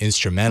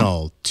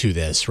instrumental to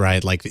this,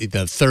 right? Like the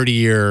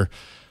 30-year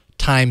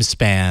time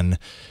span.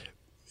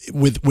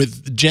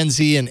 With Gen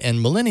Z and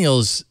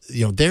millennials,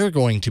 they're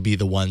going to be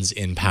the ones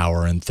in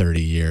power in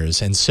 30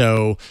 years. And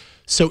so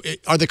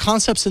are the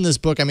concepts in this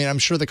book, I mean, I'm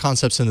sure the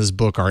concepts in this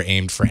book are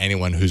aimed for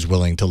anyone who's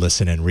willing to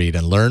listen and read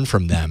and learn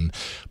from them.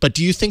 But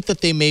do you think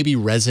that they maybe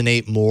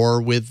resonate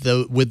more with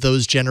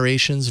those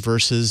generations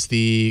versus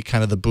the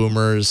kind of the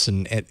boomers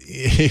and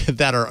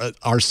that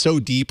are so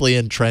deeply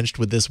entrenched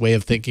with this way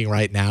of thinking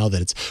right now that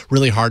it's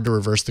really hard to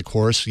reverse the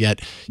course?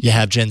 Yet you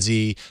have Gen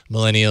Z,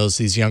 millennials,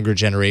 these younger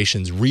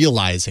generations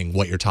realizing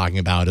what you're talking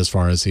about as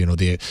far as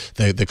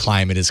the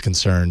climate is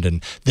concerned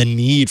and the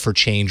need for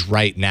change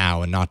right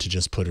now and not to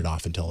just put it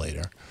off until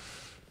later.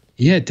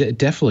 Yeah,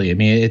 definitely. I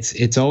mean,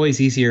 it's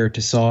always easier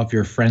to solve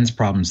your friend's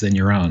problems than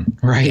your own,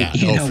 right?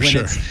 Yeah, for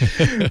sure.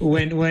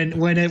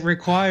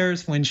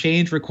 When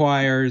change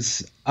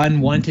requires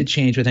unwanted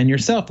change within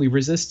yourself, we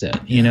resist it,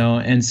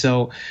 And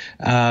so,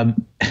 I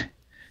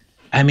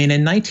mean,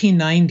 in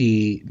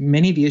 1990,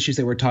 many of the issues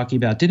that we're talking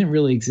about didn't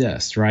really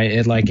exist, right?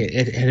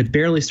 It had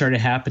barely started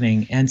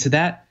happening, and so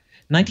that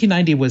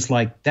 1990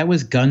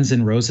 was Guns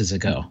N' Roses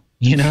ago.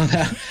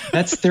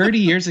 That's 30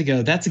 years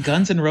ago. That's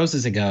Guns N'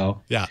 Roses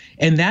ago. Yeah.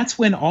 And that's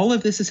when all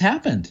of this has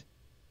happened.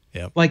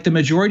 Yeah. Like the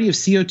majority of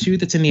CO2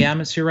 that's in the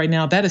atmosphere right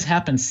now, that has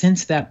happened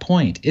since that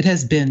point. It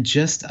has been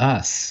just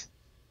us.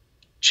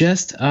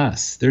 Just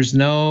us. There's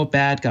no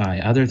bad guy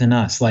other than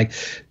us. Like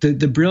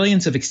the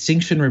brilliance of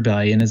Extinction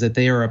Rebellion is that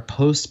they are a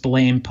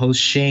post-blame,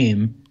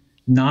 post-shame,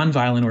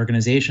 nonviolent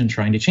organization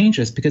trying to change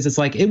this, because it's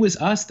like it was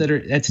us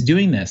that's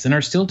doing this and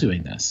are still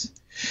doing this.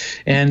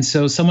 And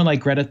so someone like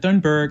Greta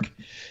Thunberg,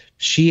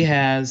 she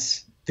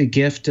has the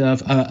gift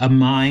of a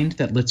mind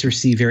that lets her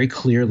see very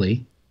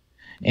clearly.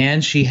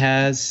 And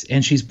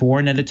she's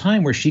born at a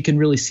time where she can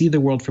really see the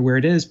world for where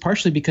it is,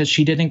 partially because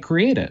she didn't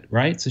create it,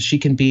 right? So she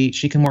can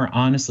more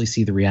honestly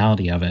see the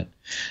reality of it.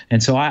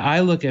 And so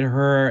I look at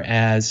her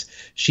as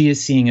she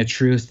is seeing a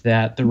truth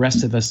that the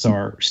rest of us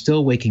are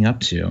still waking up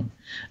to.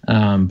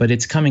 But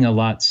it's coming a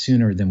lot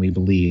sooner than we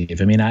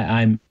believe. I mean,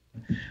 I'm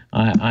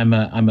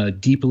a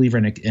deep believer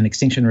in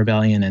Extinction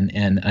Rebellion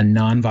and a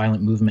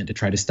nonviolent movement to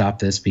try to stop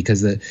this,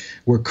 because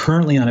we're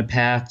currently on a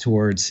path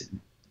towards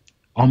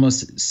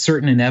almost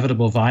certain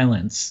inevitable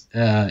violence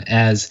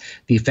as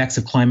the effects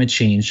of climate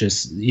change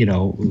just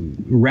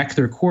wreck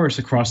their course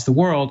across the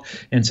world.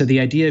 And so the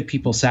idea of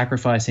people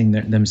sacrificing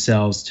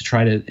themselves to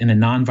try to, in a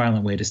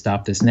nonviolent way, to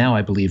stop this now,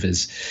 I believe,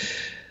 is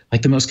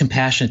like the most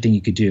compassionate thing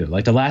you could do.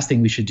 Like the last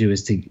thing we should do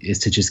is to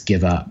just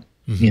give up.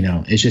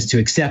 Mm-hmm. It's just to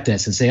accept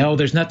this and say, oh,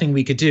 there's nothing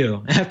we could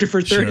do. After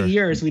for 30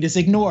 years, we just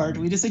ignored.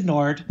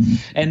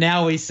 And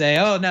now we say,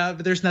 oh, no,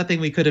 but there's nothing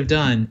we could have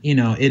done.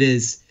 It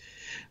is,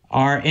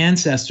 our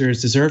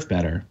ancestors deserve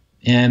better,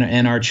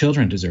 and our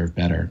children deserve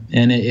better.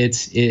 And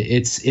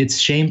it's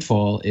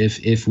shameful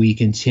if we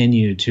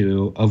continue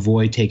to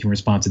avoid taking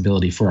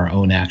responsibility for our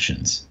own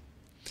actions.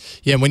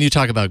 Yeah, when you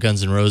talk about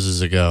Guns N'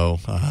 Roses ago,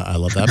 I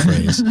love that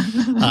phrase.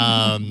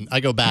 I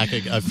go back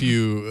a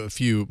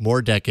few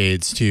more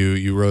decades to,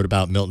 you wrote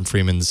about Milton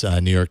Friedman's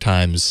New York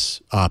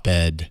Times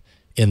op-ed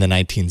in the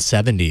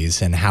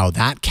 1970s and how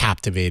that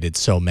captivated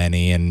so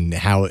many, and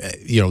how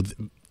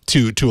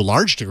to a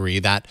large degree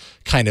that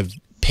kind of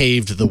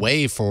paved the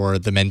way for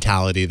the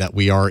mentality that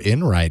we are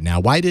in right now.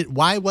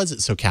 Why was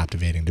it so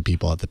captivating to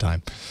people at the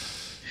time?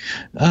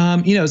 It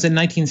was in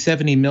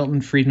 1970,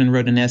 Milton Friedman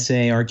wrote an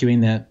essay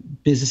arguing that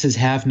businesses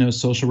have no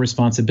social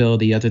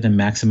responsibility other than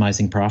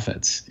maximizing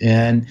profits.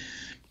 And,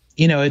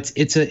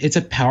 it's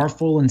a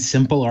powerful and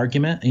simple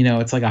argument.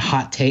 It's like a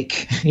hot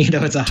take.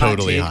 It's a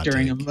totally hot take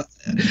during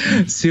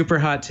a super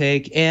hot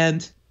take.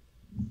 And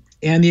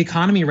the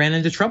economy ran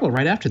into trouble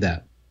right after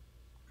that.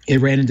 It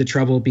ran into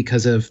trouble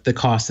because of the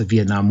cost of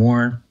Vietnam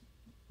War,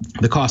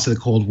 the cost of the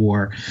Cold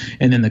War,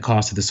 and then the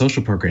cost of the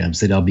social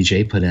programs that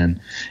LBJ put in.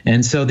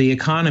 And so the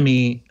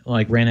economy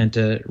ran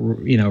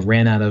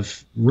out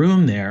of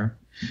room there.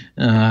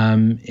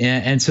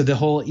 And so the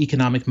whole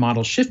economic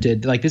model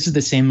shifted. This is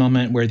the same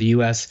moment where the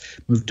U.S.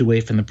 moved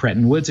away from the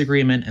Bretton Woods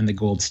Agreement and the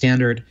gold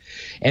standard,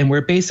 and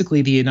where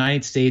basically the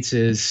United States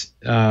is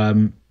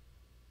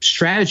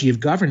strategy of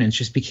governance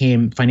just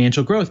became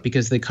financial growth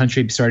because the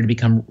country started to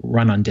become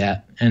run on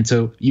debt. And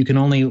so you can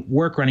only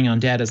work running on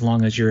debt as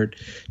long as you're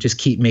just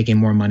keep making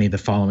more money the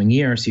following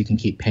year so you can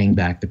keep paying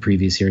back the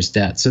previous year's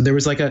debt. So there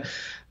was like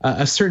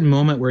a certain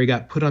moment where he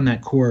got put on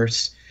that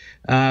course.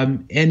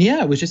 And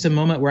yeah, it was just a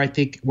moment where I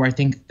think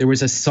there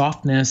was a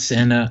softness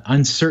and an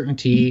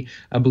uncertainty,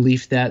 a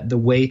belief that the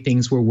way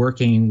things were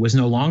working was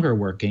no longer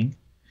working.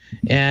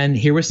 And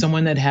here was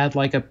someone that had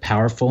like a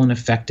powerful and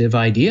effective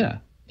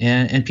idea.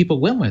 And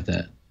people went with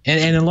it.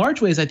 And in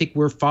large ways, I think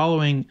we're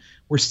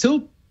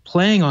still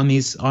playing on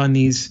these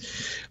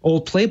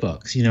old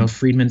playbooks,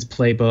 Friedman's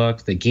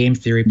playbook, the game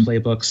theory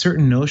playbook,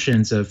 certain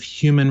notions of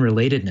human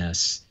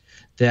relatedness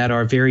that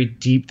are very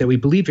deep, that we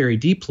believe very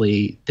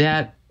deeply,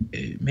 that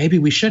maybe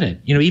we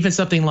shouldn't. Even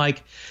something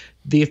like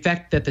the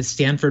effect that the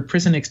Stanford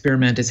prison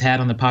experiment has had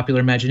on the popular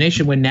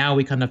imagination, when now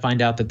we come to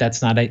find out that that's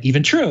not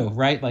even true,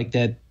 right? Like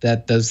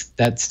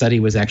that study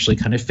was actually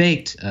kind of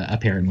faked,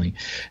 apparently.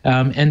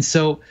 And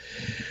so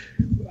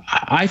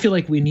I feel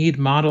like we need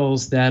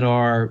models that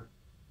are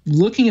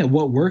looking at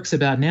what works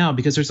about now,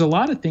 because there's a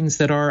lot of things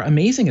that are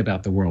amazing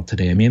about the world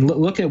today. I mean,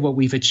 look at what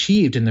we've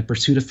achieved in the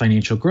pursuit of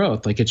financial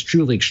growth. Like, it's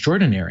truly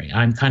extraordinary.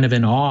 I'm kind of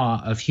in awe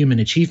of human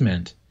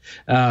achievement.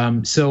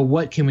 So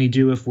what can we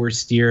do if we're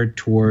steered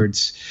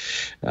towards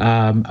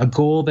a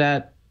goal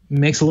that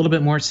makes a little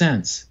bit more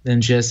sense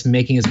than just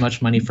making as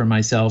much money for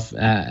myself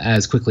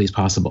as quickly as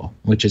possible,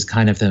 which is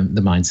kind of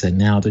the mindset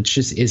now that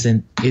just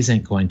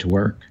isn't going to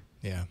work.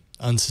 Yeah,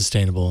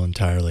 unsustainable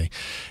entirely.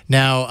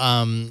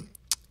 Now,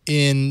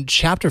 in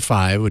chapter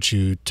 5, which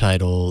you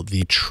title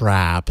The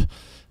Trap,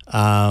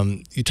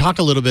 you talk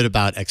a little bit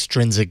about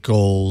extrinsic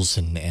goals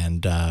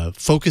and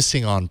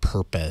focusing on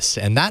purpose,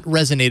 and that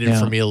resonated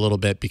for me a little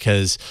bit,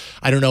 because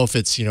I don't know if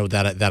it's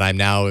that I'm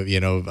now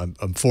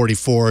I'm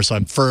 44, so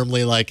I'm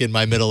firmly like in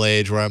my middle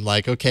age where I'm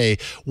like, okay,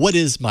 what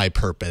is my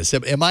purpose?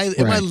 Am I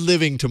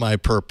living to my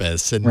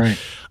purpose? And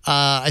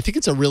I think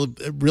it's a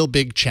real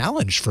big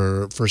challenge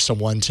for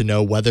someone to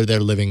know whether they're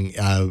living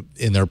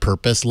in their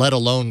purpose, let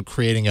alone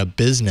creating a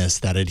business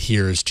that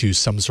adheres to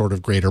some sort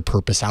of greater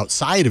purpose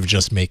outside of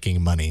just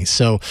making money.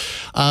 So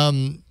I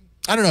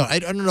don't know. I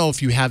don't know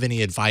if you have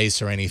any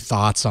advice or any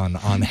thoughts on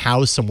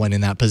how someone in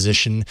that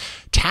position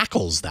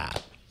tackles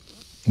that.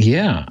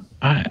 Yeah,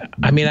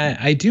 I mean,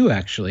 I do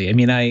actually. I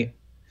mean, I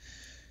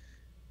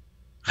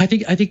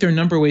think there are a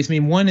number of ways. I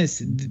mean, one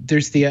is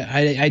there's the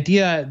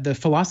idea, the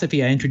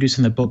philosophy I introduced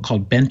in the book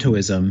called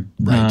bentoism.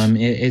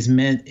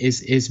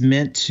 Is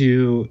meant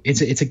to.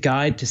 It's a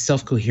guide to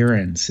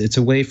self-coherence. It's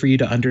a way for you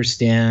to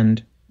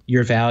understand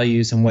your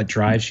values and what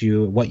drives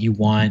you, what you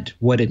want,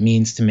 what it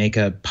means to make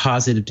a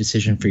positive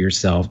decision for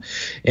yourself.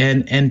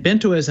 And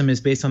bentoism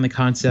is based on the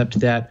concept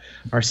that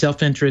our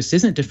self-interest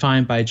isn't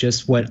defined by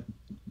just what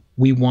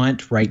we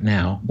want right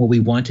now, what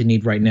we want and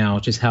need right now,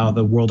 just how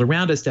the world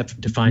around us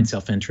defines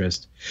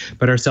self-interest.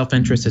 But our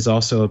self-interest is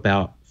also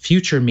about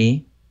future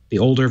me, the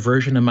older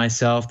version of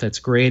myself that's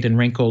grayed and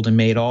wrinkled and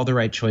made all the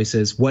right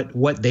choices,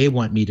 what they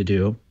want me to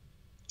do,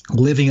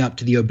 living up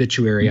to the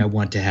obituary I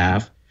want to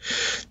have.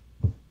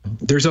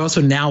 There's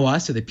also now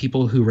us, or the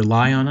people who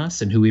rely on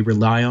us and who we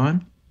rely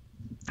on.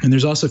 And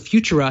there's also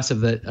future us of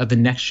the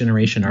next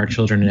generation, our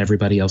children and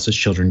everybody else's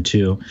children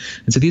too.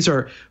 And so these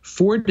are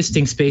 4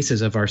 distinct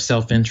spaces of our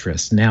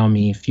self-interest: now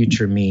me,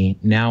 future me,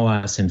 now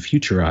us, and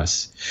future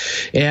us.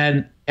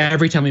 And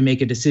every time we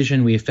make a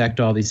decision, we affect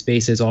all these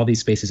spaces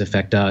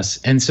affect us.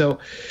 And so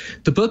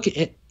the book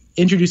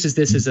introduces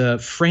this as a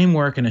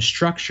framework and a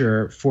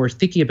structure for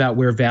thinking about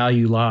where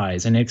value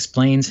lies. And it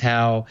explains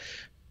how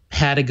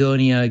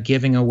Patagonia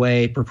giving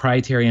away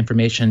proprietary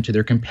information to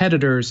their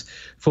competitors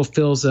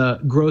grows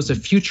a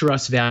future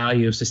us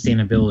value of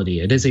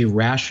sustainability. It is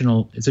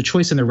it's a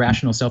choice in the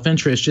rational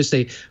self-interest, just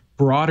a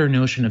broader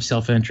notion of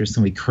self-interest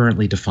than we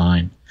currently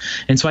define.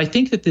 And so I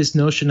think that this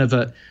notion of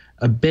a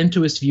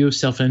bentoist view of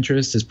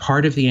self-interest is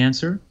part of the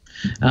answer.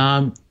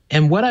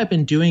 And what I've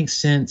been doing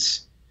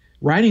since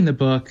writing the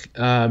book,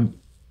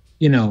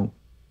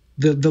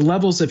 the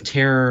levels of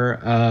terror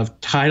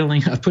of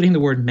putting the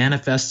word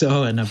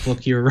manifesto in a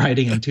book you were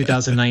writing in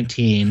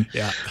 2019,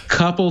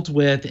 coupled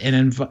with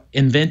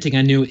inventing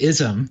a new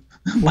ism,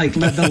 like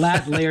the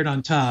lat layered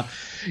on top,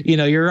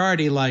 you're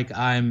already like,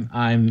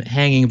 I'm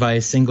hanging by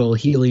a single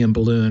helium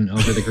balloon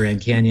over the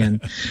Grand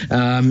Canyon.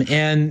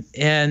 And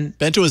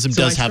bentoism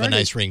does have a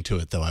nice ring to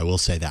it, though. I will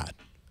say that.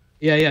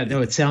 Yeah.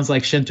 No, it sounds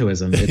like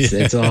Shintoism.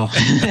 It's all.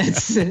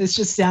 It's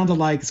just sounded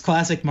like it's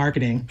classic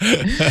marketing.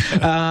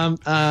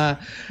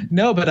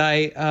 No, but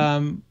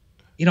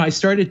I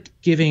started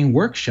giving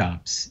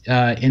workshops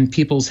in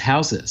people's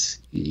houses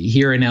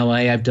here in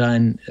LA. I've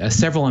done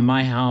several in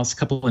my house, a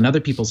couple in other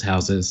people's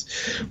houses,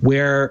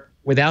 where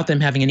without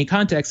them having any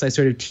context, I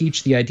sort of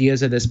teach the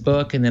ideas of this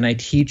book, and then I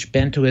teach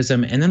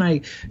bentoism, and then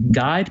I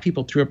guide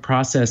people through a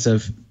process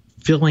of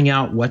filling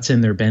out what's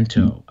in their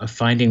bento, of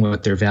finding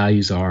what their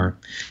values are,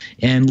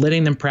 and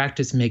letting them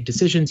practice and make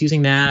decisions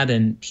using that,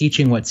 and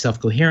teaching what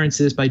self-coherence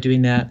is by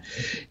doing that.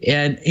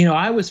 And,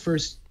 I was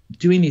first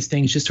doing these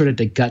things just sort of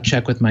to gut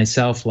check with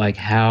myself, like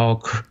how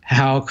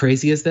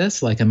crazy is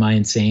this? Like, am I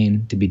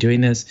insane to be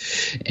doing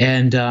this?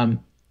 And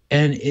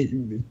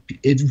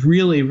it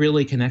really,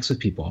 really connects with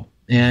people.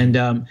 And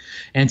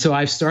so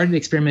I've started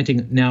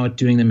experimenting now at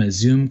doing them as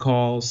Zoom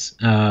calls.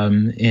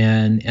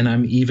 And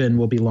I'm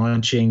will be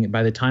launching,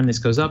 by the time this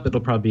goes up,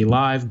 it'll probably be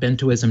live,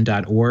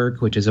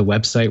 bentoism.org, which is a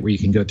website where you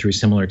can go through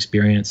similar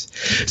experience.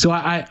 So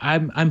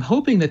I'm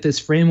hoping that this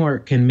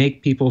framework can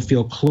make people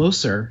feel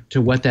closer to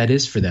what that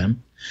is for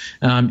them.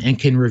 And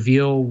can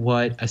reveal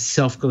what a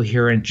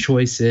self-coherent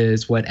choice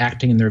is, what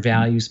acting in their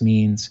values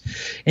means,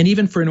 and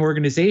even for an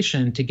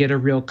organization to get a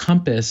real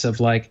compass of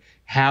like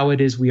how it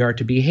is we are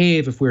to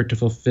behave if we're to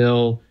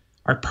fulfill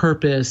our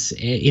purpose,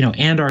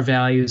 and our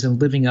values,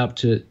 and living up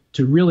to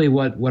really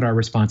what our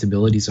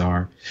responsibilities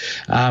are.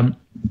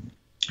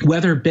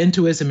 Whether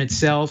Bentoism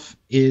itself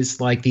is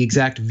like the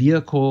exact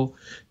vehicle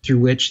through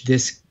which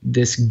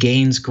this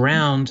gains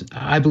ground,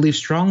 I believe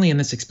strongly in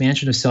this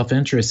expansion of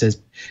self-interest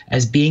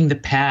as being the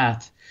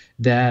path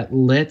that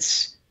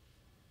lets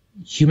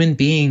human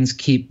beings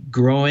keep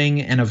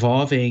growing and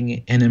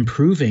evolving and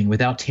improving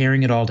without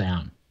tearing it all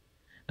down.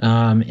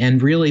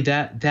 And really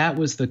that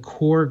was the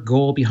core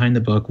goal behind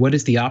the book. What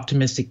is the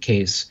optimistic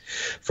case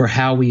for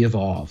how we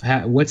evolve?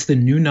 What's the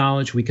new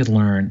knowledge we could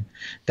learn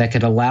that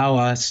could allow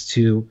us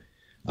to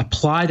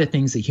apply the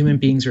things that human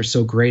beings are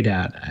so great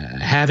at,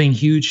 having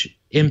huge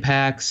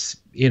impacts,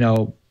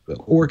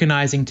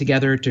 organizing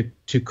together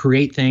to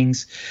create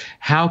things?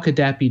 How could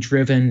that be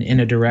driven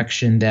in a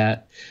direction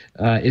that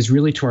is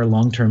really to our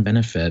long-term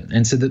benefit?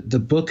 And so the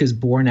book is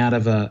born out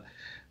of a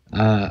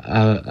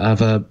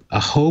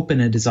hope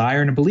and a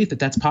desire and a belief that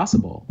that's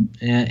possible,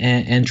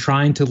 and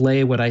trying to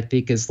lay what I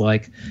think is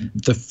like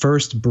the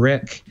first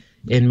brick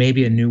in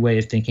maybe a new way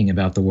of thinking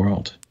about the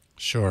world.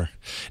 Sure.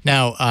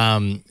 Now,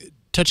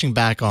 touching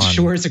back on...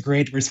 Sure is a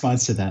great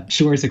response to that.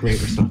 Sure is a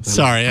great response.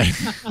 Sorry.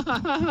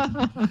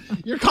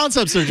 Your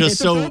concepts are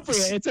just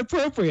It's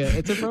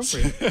appropriate.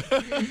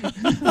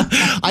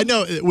 I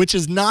know, which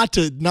is not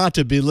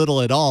to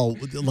belittle at all,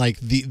 like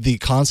the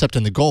concept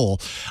and the goal.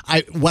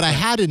 What I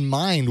had in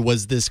mind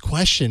was this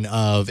question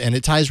of, and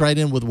it ties right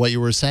in with what you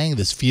were saying,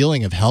 this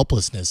feeling of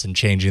helplessness in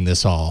changing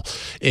this all.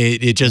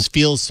 It just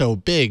feels so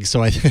big.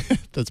 So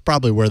that's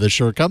probably where the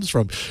sure comes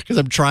from, because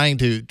I'm trying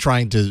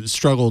to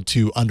struggle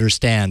to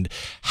understand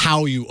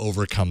how you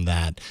overcome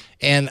that.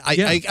 And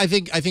I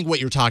think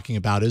what you're talking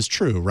about is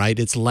true, right?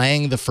 It's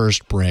laying the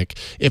first brick.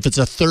 If it's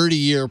a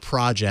 30-year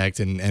project,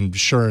 and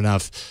sure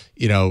enough,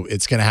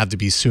 it's going to have to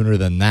be sooner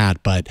than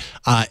that, but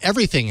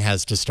everything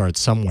has to start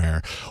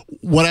somewhere.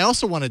 What I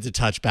also wanted to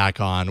touch back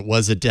on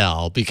was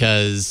Adele,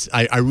 because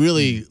I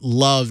really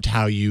loved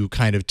how you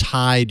kind of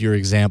tied your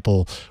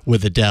example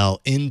with Adele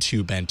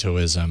into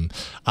Bentoism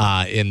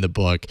in the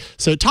book.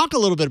 So talk a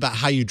little bit about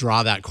how you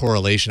draw that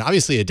correlation.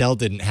 Obviously, Adele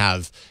didn't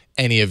have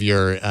any of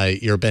your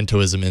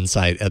Bentoism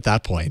insight at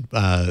that point,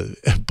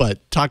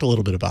 but talk a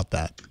little bit about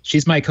that.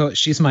 She's my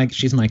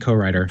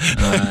co-writer.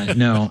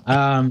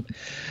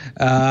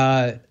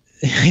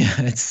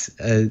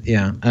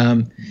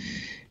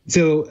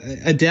 So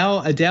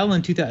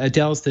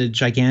Adele's the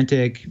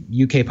gigantic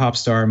UK pop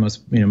star,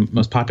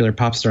 most popular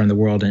pop star in the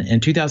world. And in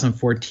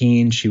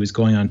 2014, she was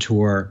going on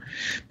tour.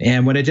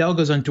 And when Adele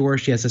goes on tour,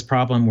 she has this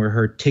problem where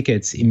her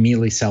tickets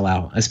immediately sell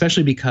out,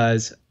 especially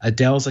because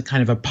Adele's a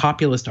kind of a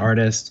populist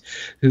artist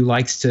who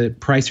likes to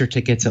price her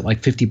tickets at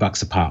like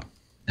 $50 a pop.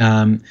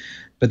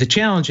 But the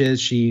challenge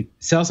is she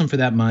sells them for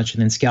that much,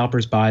 and then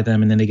scalpers buy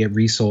them, and then they get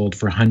resold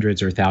for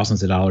hundreds or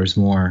thousands of dollars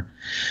more.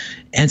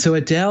 And so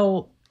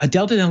Adele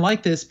didn't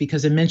like this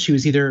because it meant she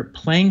was either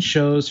playing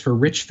shows for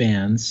rich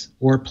fans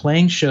or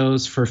playing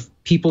shows for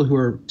people who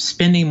are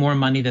spending more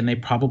money than they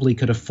probably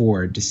could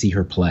afford to see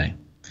her play.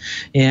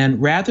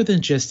 And rather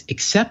than just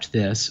accept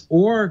this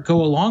or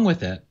go along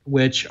with it,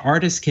 which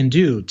artists can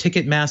do,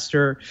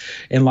 Ticketmaster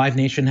and Live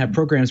Nation have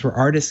programs where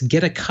artists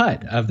get a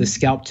cut of the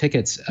scalp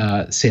tickets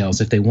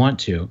sales if they want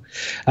to.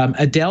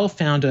 Adele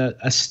found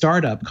a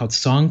startup called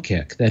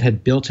Songkick that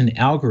had built an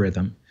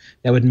algorithm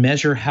that would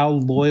measure how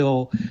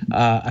loyal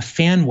a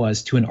fan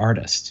was to an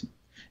artist.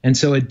 And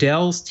so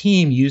Adele's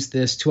team used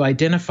this to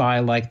identify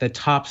like the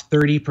top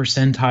 30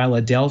 percentile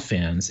Adele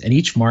fans in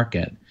each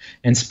market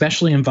and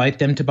specially invite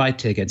them to buy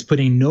tickets,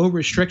 putting no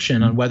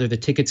restriction on whether the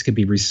tickets could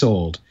be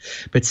resold,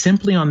 but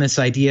simply on this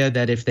idea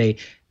that if they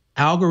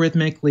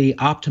algorithmically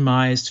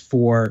optimized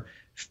for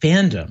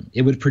fandom,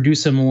 it would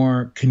produce a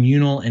more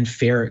communal and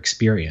fair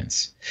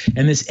experience.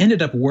 And this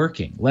ended up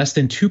working. Less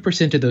than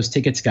 2% of those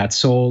tickets got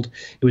sold.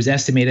 It was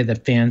estimated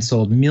that fans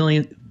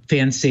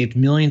saved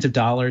millions of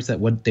dollars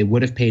that they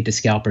would have paid to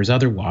scalpers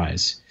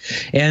otherwise.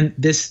 And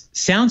this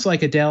sounds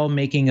like Adele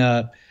making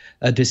a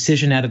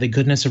decision out of the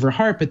goodness of her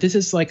heart, but this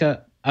is like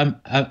a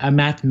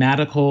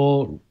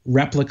mathematical,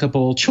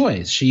 replicable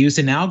choice. She used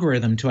an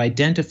algorithm to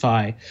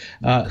identify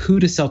who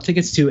to sell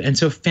tickets to, and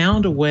so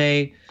found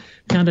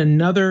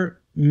another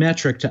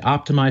metric to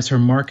optimize her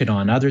market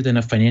on other than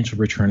a financial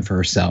return for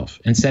herself.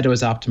 Instead, it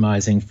was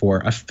optimizing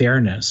for a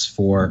fairness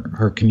for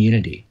her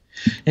community.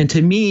 And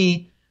to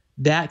me,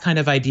 that kind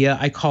of idea,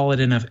 I call it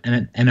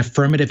an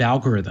affirmative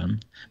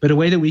algorithm, but a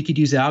way that we could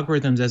use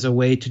algorithms as a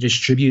way to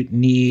distribute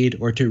need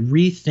or to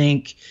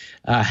rethink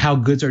how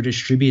goods are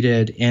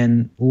distributed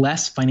in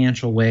less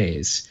financial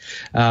ways,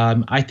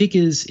 I think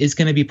is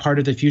going to be part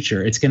of the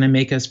future. It's going to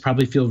make us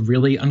probably feel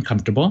really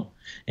uncomfortable,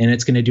 and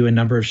it's going to do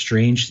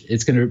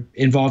it's going to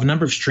involve a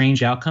number of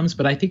strange outcomes,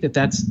 but I think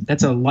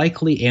that's a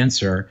likely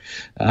answer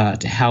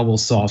to how we'll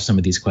solve some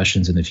of these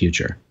questions in the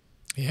future.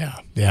 Yeah,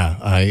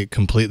 I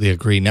completely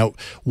agree. Now,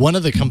 one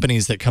of the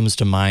companies that comes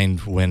to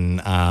mind when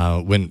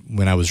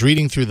I was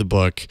reading through the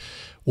book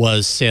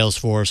was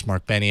Salesforce.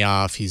 Mark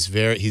Benioff.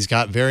 He's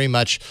got very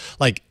much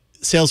like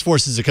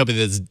Salesforce is a company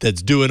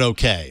that's doing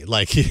okay.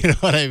 Like, you know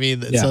what I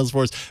mean? Yeah.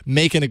 Salesforce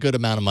making a good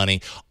amount of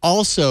money.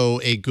 Also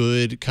a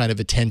good kind of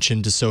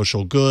attention to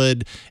social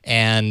good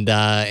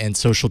and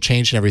social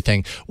change and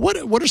everything.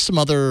 What are some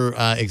other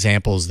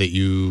examples that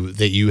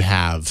you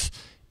have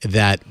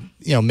that,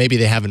 you know, maybe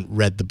they haven't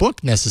read the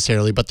book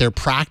necessarily, but they're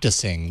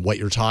practicing what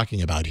you're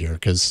talking about here?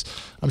 Because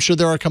I'm sure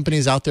there are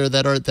companies out there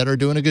that are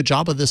doing a good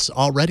job of this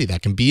already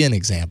that can be an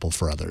example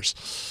for others.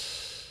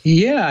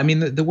 Yeah, I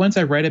mean, the ones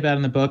I write about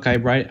in the book, I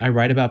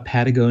write about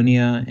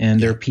Patagonia and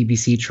their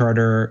PBC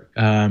charter,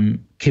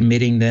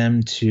 committing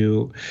them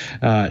to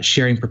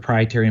sharing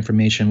proprietary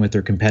information with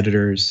their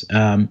competitors.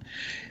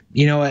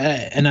 You know,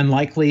 an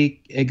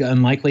unlikely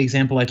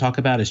example I talk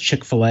about is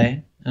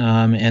Chick-fil-A.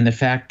 And the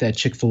fact that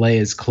Chick-fil-A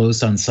is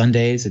closed on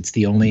Sundays. It's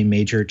the only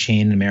major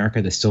chain in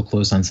America that's still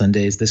closed on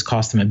Sundays. This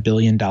costs them $1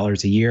 billion a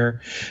year.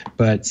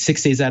 But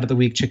 6 days out of the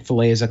week,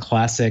 Chick-fil-A is a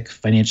classic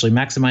financially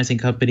maximizing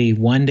company.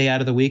 1 day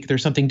out of the week, they're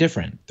something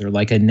different. They're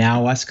like a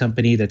Now Us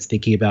company that's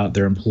thinking about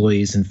their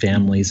employees and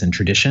families and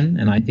tradition.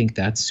 And I think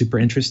that's super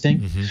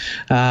interesting.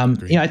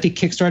 Mm-hmm. You know, I think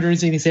Kickstarter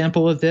is an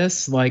example of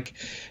this. Like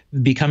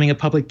becoming a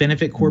public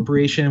benefit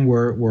corporation,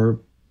 we're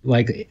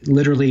like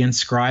literally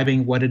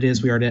inscribing what it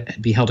is we are to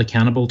be held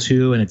accountable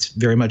to. And it's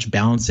very much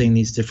balancing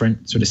these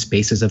different sort of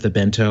spaces of the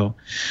bento.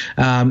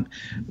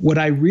 What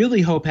I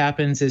really hope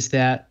happens is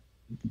that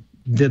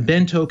the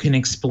bento can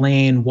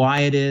explain why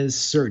it is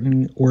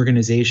certain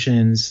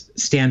organizations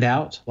stand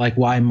out, like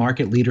why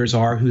market leaders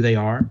are who they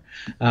are.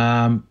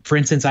 For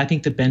instance, I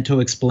think the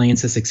bento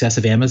explains the success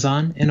of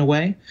Amazon in a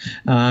way,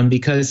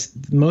 because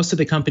most of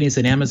the companies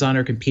that Amazon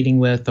are competing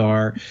with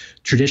are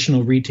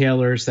traditional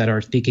retailers that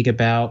are thinking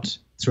about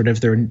sort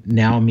of their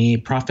now me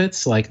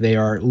profits. Like they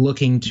are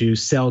looking to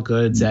sell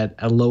goods at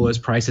as low as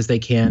prices they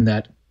can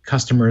that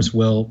customers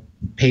will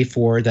pay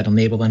for, that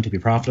enable them to be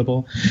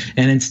profitable.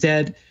 And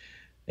instead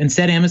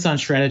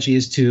Amazon's strategy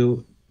is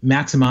to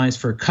maximize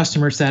for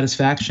customer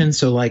satisfaction.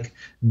 So like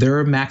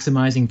they're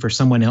maximizing for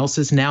someone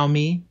else's now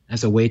me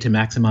as a way to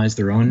maximize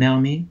their own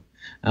now me.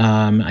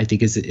 I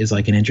think is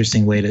like an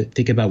interesting way to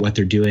think about what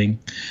they're doing.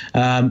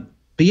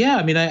 But yeah,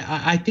 I mean,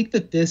 I think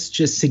that this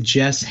just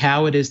suggests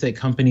how it is that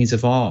companies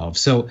evolve.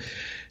 So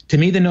to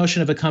me, the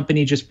notion of a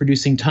company just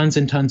producing tons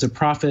and tons of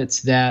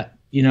profits that,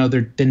 you know,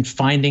 they're then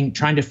trying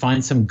to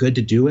find some good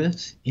to do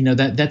with, you know,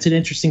 that's an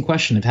interesting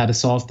question of how to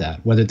solve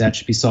that, whether that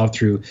should be solved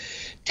through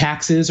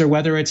taxes or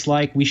whether it's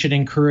like we should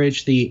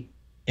encourage the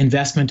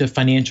investment of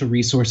financial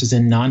resources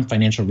in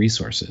non-financial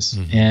resources.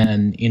 Mm-hmm.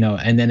 And, you know,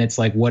 and then it's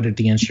like, what are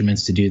the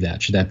instruments to do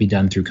that? Should that be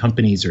done through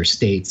companies or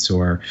states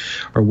or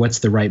what's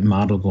the right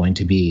model going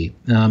to be?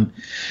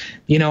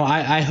 You know,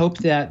 I hope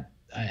that,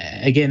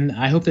 again,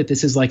 I hope that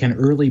this is like an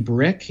early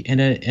brick in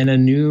a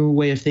new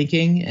way of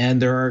thinking.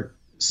 And there are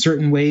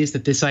certain ways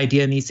that this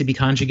idea needs to be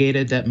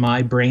conjugated that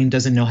my brain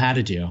doesn't know how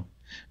to do.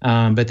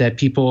 But that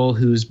people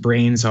whose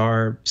brains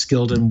are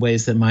skilled in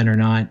ways that mine are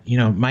not, you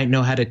know, might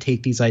know how to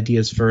take these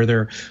ideas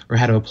further or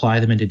how to apply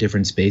them into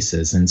different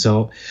spaces. And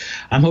so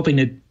I'm hoping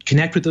to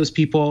connect with those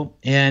people.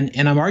 And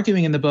I'm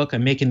arguing in the book,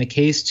 I'm making the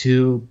case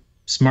to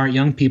smart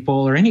young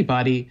people or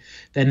anybody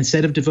that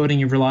instead of devoting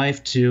your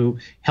life to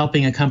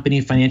helping a company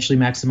financially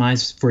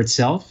maximize for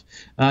itself,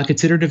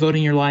 consider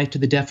devoting your life to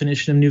the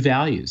definition of new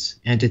values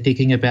and to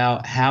thinking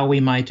about how we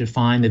might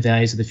define the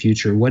values of the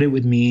future, what it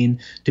would mean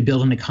to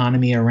build an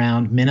economy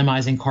around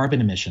minimizing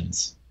carbon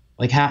emissions.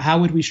 Like how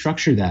would we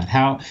structure that?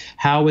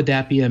 How would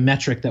that be a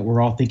metric that we're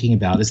all thinking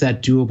about? Is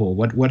that doable?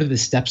 What are the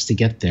steps to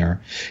get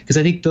there? Because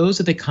I think those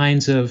are the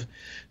kinds of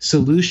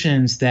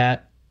solutions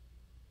that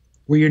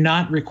where you're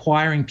not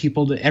requiring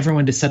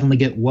everyone to suddenly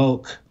get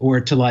woke or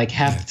to like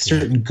have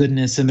certain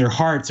goodness in their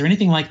hearts or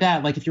anything like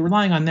that. Like if you're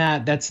relying on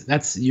that,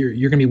 that's you're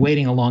going to be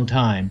waiting a long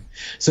time.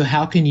 So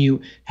how can you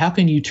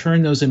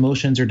turn those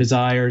emotions or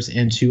desires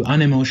into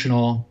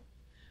unemotional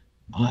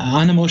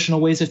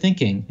ways of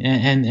thinking?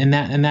 And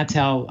that's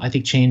how I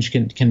think change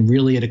can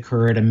really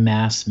occur at a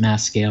mass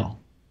scale.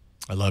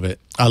 I love it.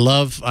 I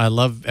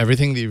love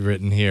everything that you've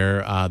written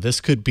here. This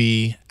could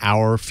be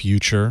our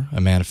future, a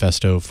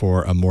manifesto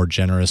for a more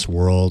generous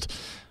world.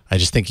 I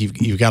just think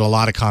you've got a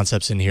lot of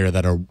concepts in here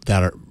that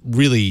are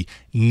really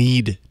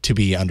need to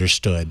be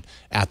understood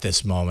at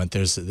this moment.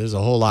 There's a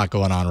whole lot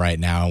going on right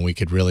now, and we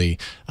could really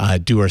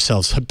do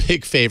ourselves a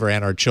big favor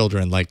and our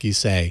children, like you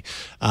say,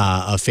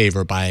 a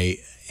favor by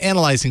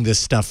analyzing this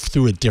stuff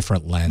through a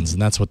different lens,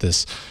 and that's what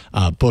this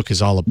book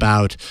is all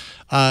about.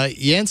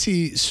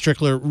 Yancey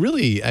Strickler,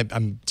 really,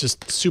 I'm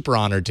just super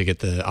honored to get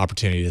the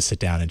opportunity to sit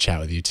down and chat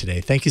with you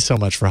today. Thank you so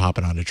much for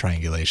hopping on to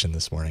Triangulation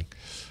this morning.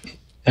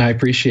 I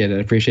appreciate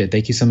it.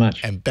 Thank you so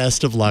much. And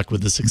best of luck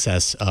with the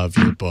success of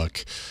your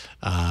book.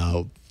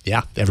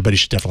 Yeah, everybody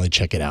should definitely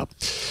check it out.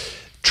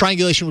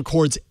 Triangulation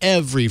records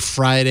every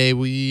Friday.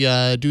 We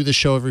do the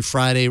show every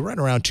Friday right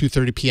around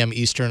 2:30 p.m.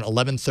 Eastern,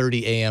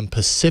 11:30 a.m.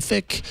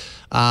 Pacific.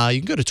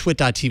 You can go to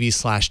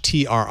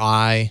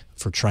twit.tv/TRI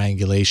for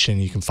Triangulation.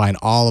 You can find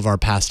all of our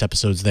past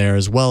episodes there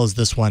as well as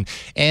this one.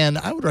 And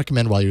I would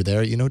recommend while you're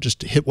there,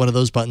 just hit one of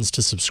those buttons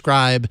to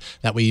subscribe.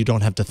 That way you don't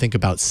have to think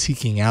about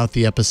seeking out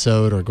the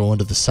episode or going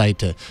to the site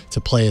to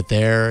play it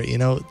there.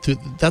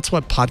 That's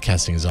what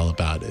podcasting is all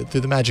about.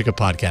 Through the magic of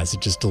podcasts, it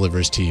just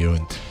delivers to you.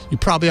 And you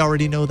probably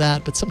already know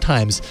that, but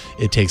sometimes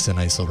it takes a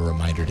nice little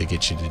reminder to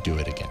get you to do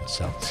it again.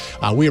 So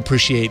we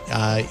appreciate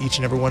each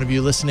and every one of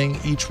you listening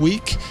each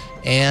week.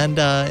 And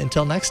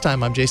until next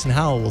time, I'm Jason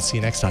Howell. We'll see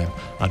you next time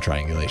on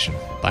Triangulation.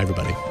 Bye,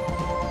 everybody.